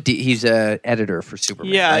 He's a editor for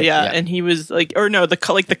Superman. Yeah, right? yeah, and he was like, or no, the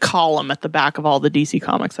column at the back of all the DC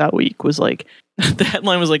comics that week was like, the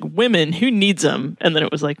headline was like, "Women, who needs them?" And then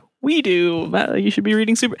it was like, "We do. You should be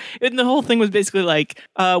reading Super." And the whole thing was basically like,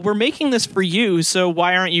 "We're making this for you, so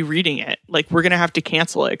why aren't you reading it? Like, we're gonna have to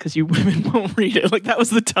cancel it because you women won't read it." Like that was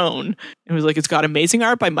the tone. It was like, "It's got amazing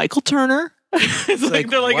art by Michael Turner." It's like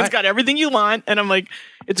they're like, what? It's got everything you want, and I'm like,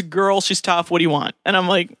 it's a girl, she's tough, what do you want? And I'm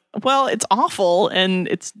like, well, it's awful and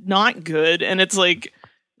it's not good, and it's like,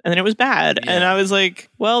 and then it was bad. And I was like,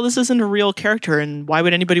 well, this isn't a real character, and why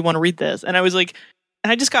would anybody want to read this? And I was like,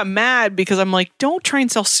 and I just got mad because I'm like, don't try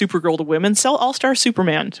and sell Supergirl to women, sell All-Star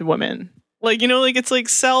Superman to women. Like, you know, like it's like,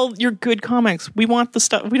 sell your good comics. We want the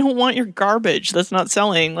stuff, we don't want your garbage that's not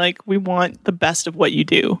selling. Like, we want the best of what you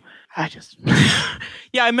do. I just,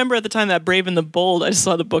 yeah, I remember at the time that Brave and the Bold, I just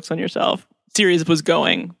saw the Books on Yourself series was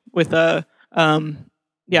going with Mark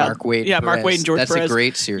Waid. Yeah, Mark Waid and George Perez. Perez. A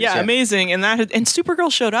great series. Yeah, amazing. And Supergirl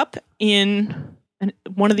showed up in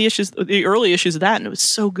one of the issues, the early issues of that, and it was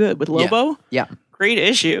so good with Lobo. Yeah. Great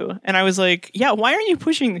issue. And I was like, yeah, why aren't you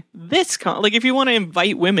pushing this? Like, if you want to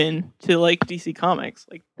invite women to like DC Comics,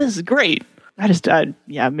 like this is great. It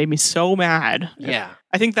made me so mad. Yeah.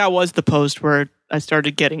 I think that was the post where I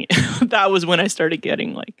started getting that was when I started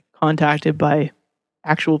getting like contacted by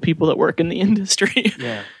actual people that work in the industry.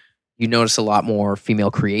 Yeah. You notice a lot more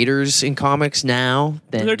female creators in comics now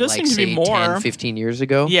than there does seem to be more 10, 15 years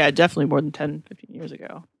ago. Yeah, definitely more than 10, 15 years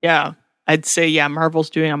ago. Yeah. I'd say Marvel's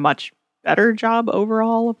doing a much better job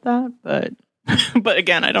overall of that, but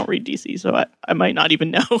again, I don't read DC, so I might not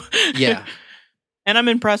even know. Yeah. And I'm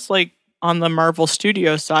impressed like on the Marvel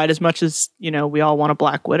Studio side, as much as, you know, we all want a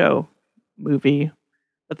Black Widow movie,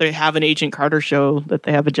 that they have an Agent Carter show, that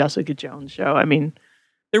they have a Jessica Jones show. I mean,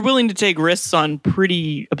 they're willing to take risks on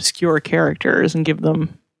pretty obscure characters and give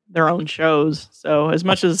them their own shows. So as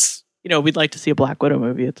much as, you know, we'd like to see a Black Widow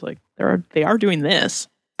movie, it's like they are doing this.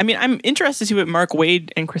 I mean, I'm interested to see what Mark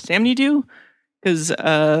Waid and Chris Samney do, because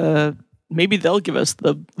maybe they'll give us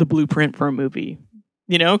the blueprint for a movie,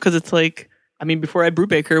 you know, because it's like, I mean, before Ed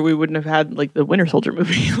Brubaker, we wouldn't have had like the Winter Soldier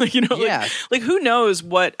movie. Like, you know, like who knows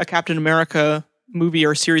what a Captain America movie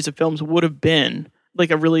or series of films would have been,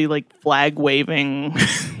 like a really like flag waving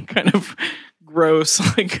kind of gross,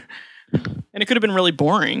 like, and it could have been really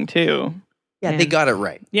boring too. Yeah, they got it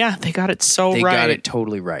right. Yeah, they got it so right. They got it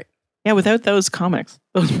totally right. Yeah, without those comics,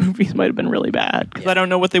 those movies might have been really bad because I don't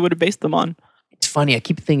know what they would have based them on. It's funny. I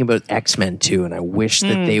keep thinking about X-Men too, and I wish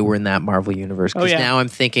that they were in that Marvel universe. Because now I'm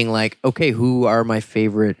thinking like, okay, who are my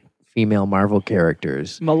favorite female Marvel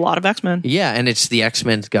characters? A lot of X-Men. Yeah, and it's the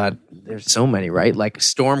X-Men's got, there's so many, right? Like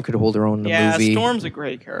Storm could hold her own in the movie. Yeah, Storm's a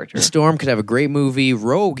great character. Storm could have a great movie.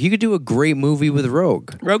 Rogue, you could do a great movie with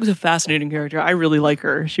Rogue. Rogue's a fascinating character. I really like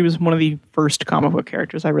her. She was one of the first comic book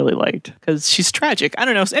characters I really liked because she's tragic. I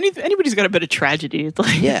don't know. Anybody's got a bit of tragedy. It's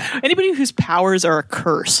like anybody whose powers are a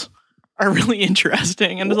curse are really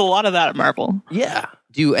interesting, and there's a lot of that at Marvel. Yeah.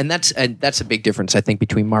 And that's a big difference, I think,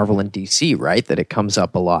 between Marvel and DC, right? That it comes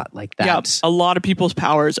up a lot. Like that's a lot of people's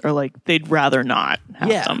powers are like they'd rather not have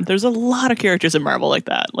them. There's a lot of characters in Marvel like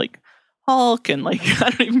that. Like Hulk and like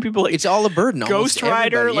I don't even people like it's all a burden. Ghost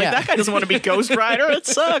Rider, like that guy doesn't want to be Ghost Rider. It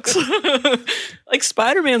sucks. Like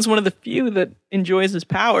Spider-Man's one of the few that enjoys his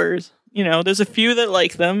powers. You know, there's a few that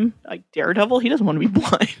like them, like Daredevil. He doesn't want to be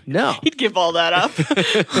blind. No, he'd give all that up.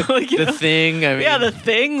 Like, the Thing. I mean. Yeah, the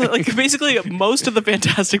Thing. Like basically most of the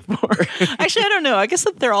Fantastic Four. Actually, I don't know. I guess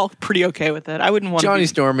that they're all pretty okay with it. I wouldn't want. Johnny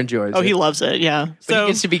Storm enjoys. Oh, he loves it. Yeah, but he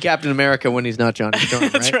gets to be Captain America when he's not Johnny Storm.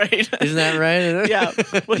 Right? That's right. Isn't that right? Yeah.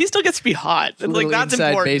 Well, he still gets to be hot. Like that's inside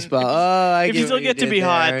important. Baseball. Oh, if you still get to be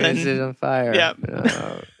hot, then it's on fire. Yeah.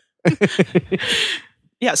 Oh.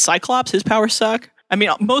 Yeah, Cyclops. His powers suck. I mean,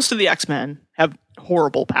 most of the X-Men have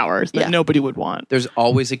horrible powers that nobody would want. There's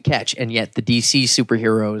always a catch, and yet the DC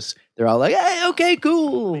superheroes, they're all like, hey, okay,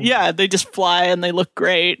 cool. Yeah, they just fly and they look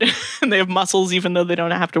great. And they have muscles even though they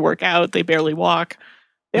don't have to work out. They barely walk.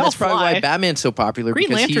 That's probably why Batman's so popular. Green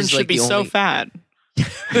Lantern should be so fat.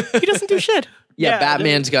 He doesn't do shit. Yeah,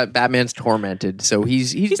 Batman's tormented, so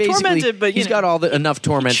he's basically tormented, but he's got all enough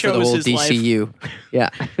torment for the whole DCU.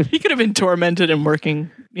 Yeah, he could have been tormented and working,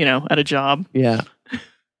 at a job. Yeah.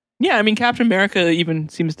 Yeah, I mean, Captain America even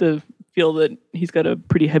seems to feel that he's got a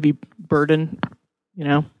pretty heavy burden,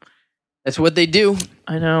 That's what they do.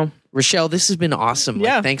 I know. Rochelle, this has been awesome.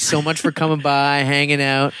 Yeah. Like, thanks so much for coming by, hanging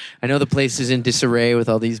out. I know the place is in disarray with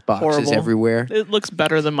all these boxes everywhere. It looks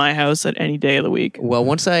better than my house at any day of the week. Well,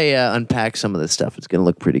 once I unpack some of this stuff, it's going to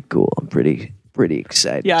look pretty cool. I'm pretty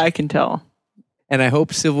excited. Yeah, I can tell. And I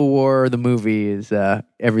hope Civil War, the movie, is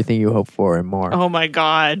everything you hope for and more. Oh, my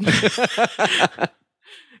God.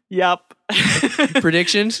 Yep.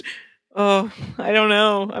 Predictions? Oh, I don't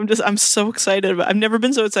know. I'm so excited. I've never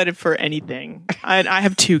been so excited for anything. I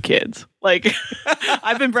have 2 kids. Like,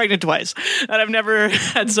 I've been pregnant twice, and I've never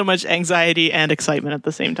had so much anxiety and excitement at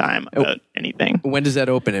the same time about anything. When does that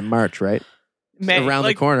open? In March, right? May. Around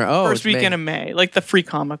the corner. Oh, first weekend of May. Like the free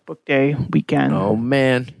comic book day weekend. Oh,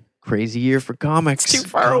 man. Crazy year for comics. It's too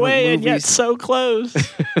far away and yet so close.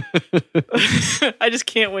 I just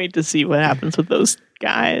can't wait to see what happens with those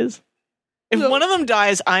guys. If one of them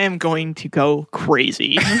dies, I am going to go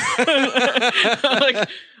crazy. Like,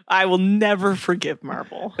 I will never forgive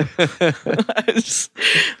Marvel.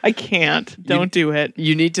 I can't. Don't do it.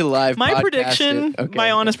 You need to live my podcast prediction, it. Okay.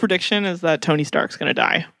 my honest prediction is that Tony Stark's going to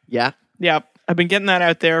die. Yeah? Yeah. I've been getting that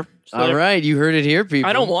out there. So all right. You heard it here, people.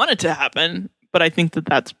 I don't want it to happen, but I think that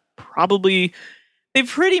that's probably... They've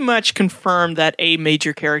pretty much confirmed that a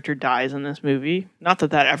major character dies in this movie. Not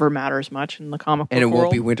that that ever matters much in the comic book world. And it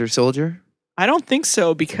won't be Winter Soldier? I don't think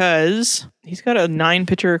so, because he's got a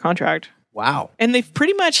 9-pitcher contract. Wow. And they've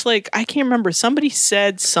pretty much, I can't remember. Somebody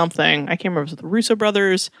said something. I can't remember if it was the Russo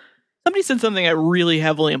brothers. Somebody said something that really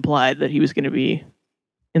heavily implied that he was going to be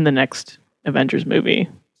in the next Avengers movie.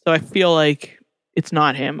 So I feel like it's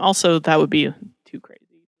not him. Also, that would be too crazy.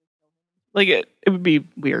 It would be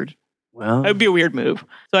weird. Well, it would be a weird move.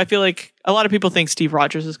 So I feel like a lot of people think Steve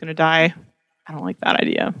Rogers is going to die. I don't like that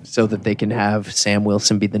idea. So that they can have Sam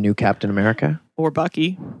Wilson be the new Captain America? Or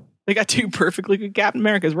Bucky. They got 2 perfectly good Captain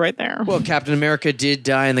Americas right there. Well, Captain America did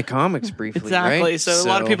die in the comics briefly, exactly. Right? So a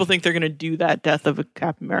lot of people think they're going to do that Death of a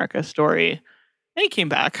Captain America story. And he came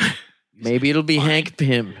back. Maybe it'll be Hank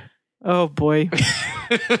Pym. Oh, boy.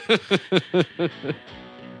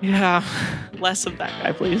 Yeah. Less of that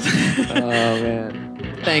guy, please. Oh,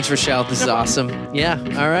 man. Thanks, Rochelle. This is awesome. Yeah.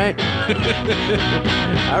 All right.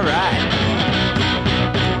 All right.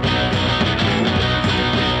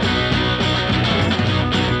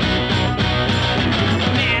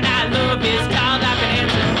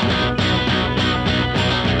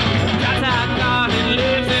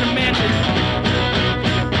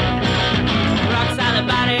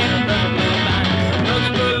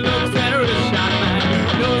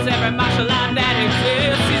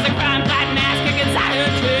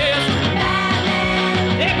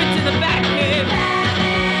 Take me to the back cave.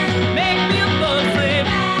 Make me a buffet.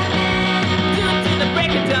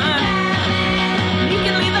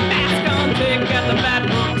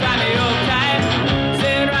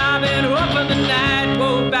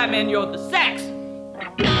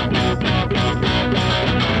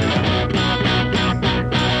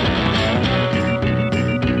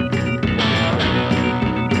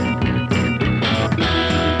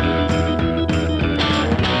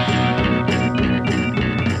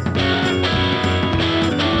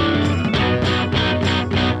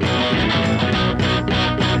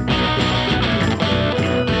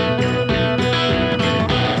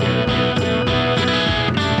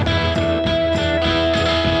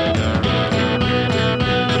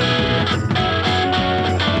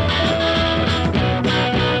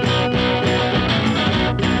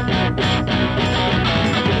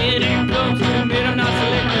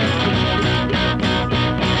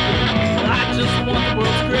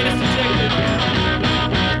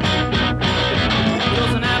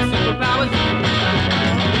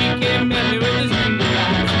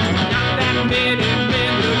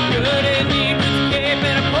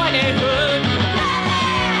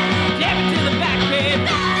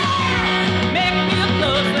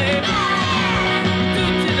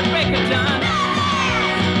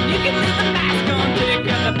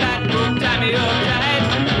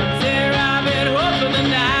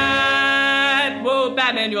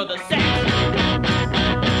 go the same.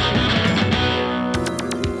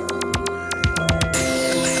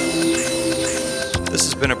 This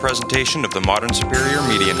has been a presentation of the Modern Superior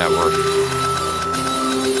Media Network.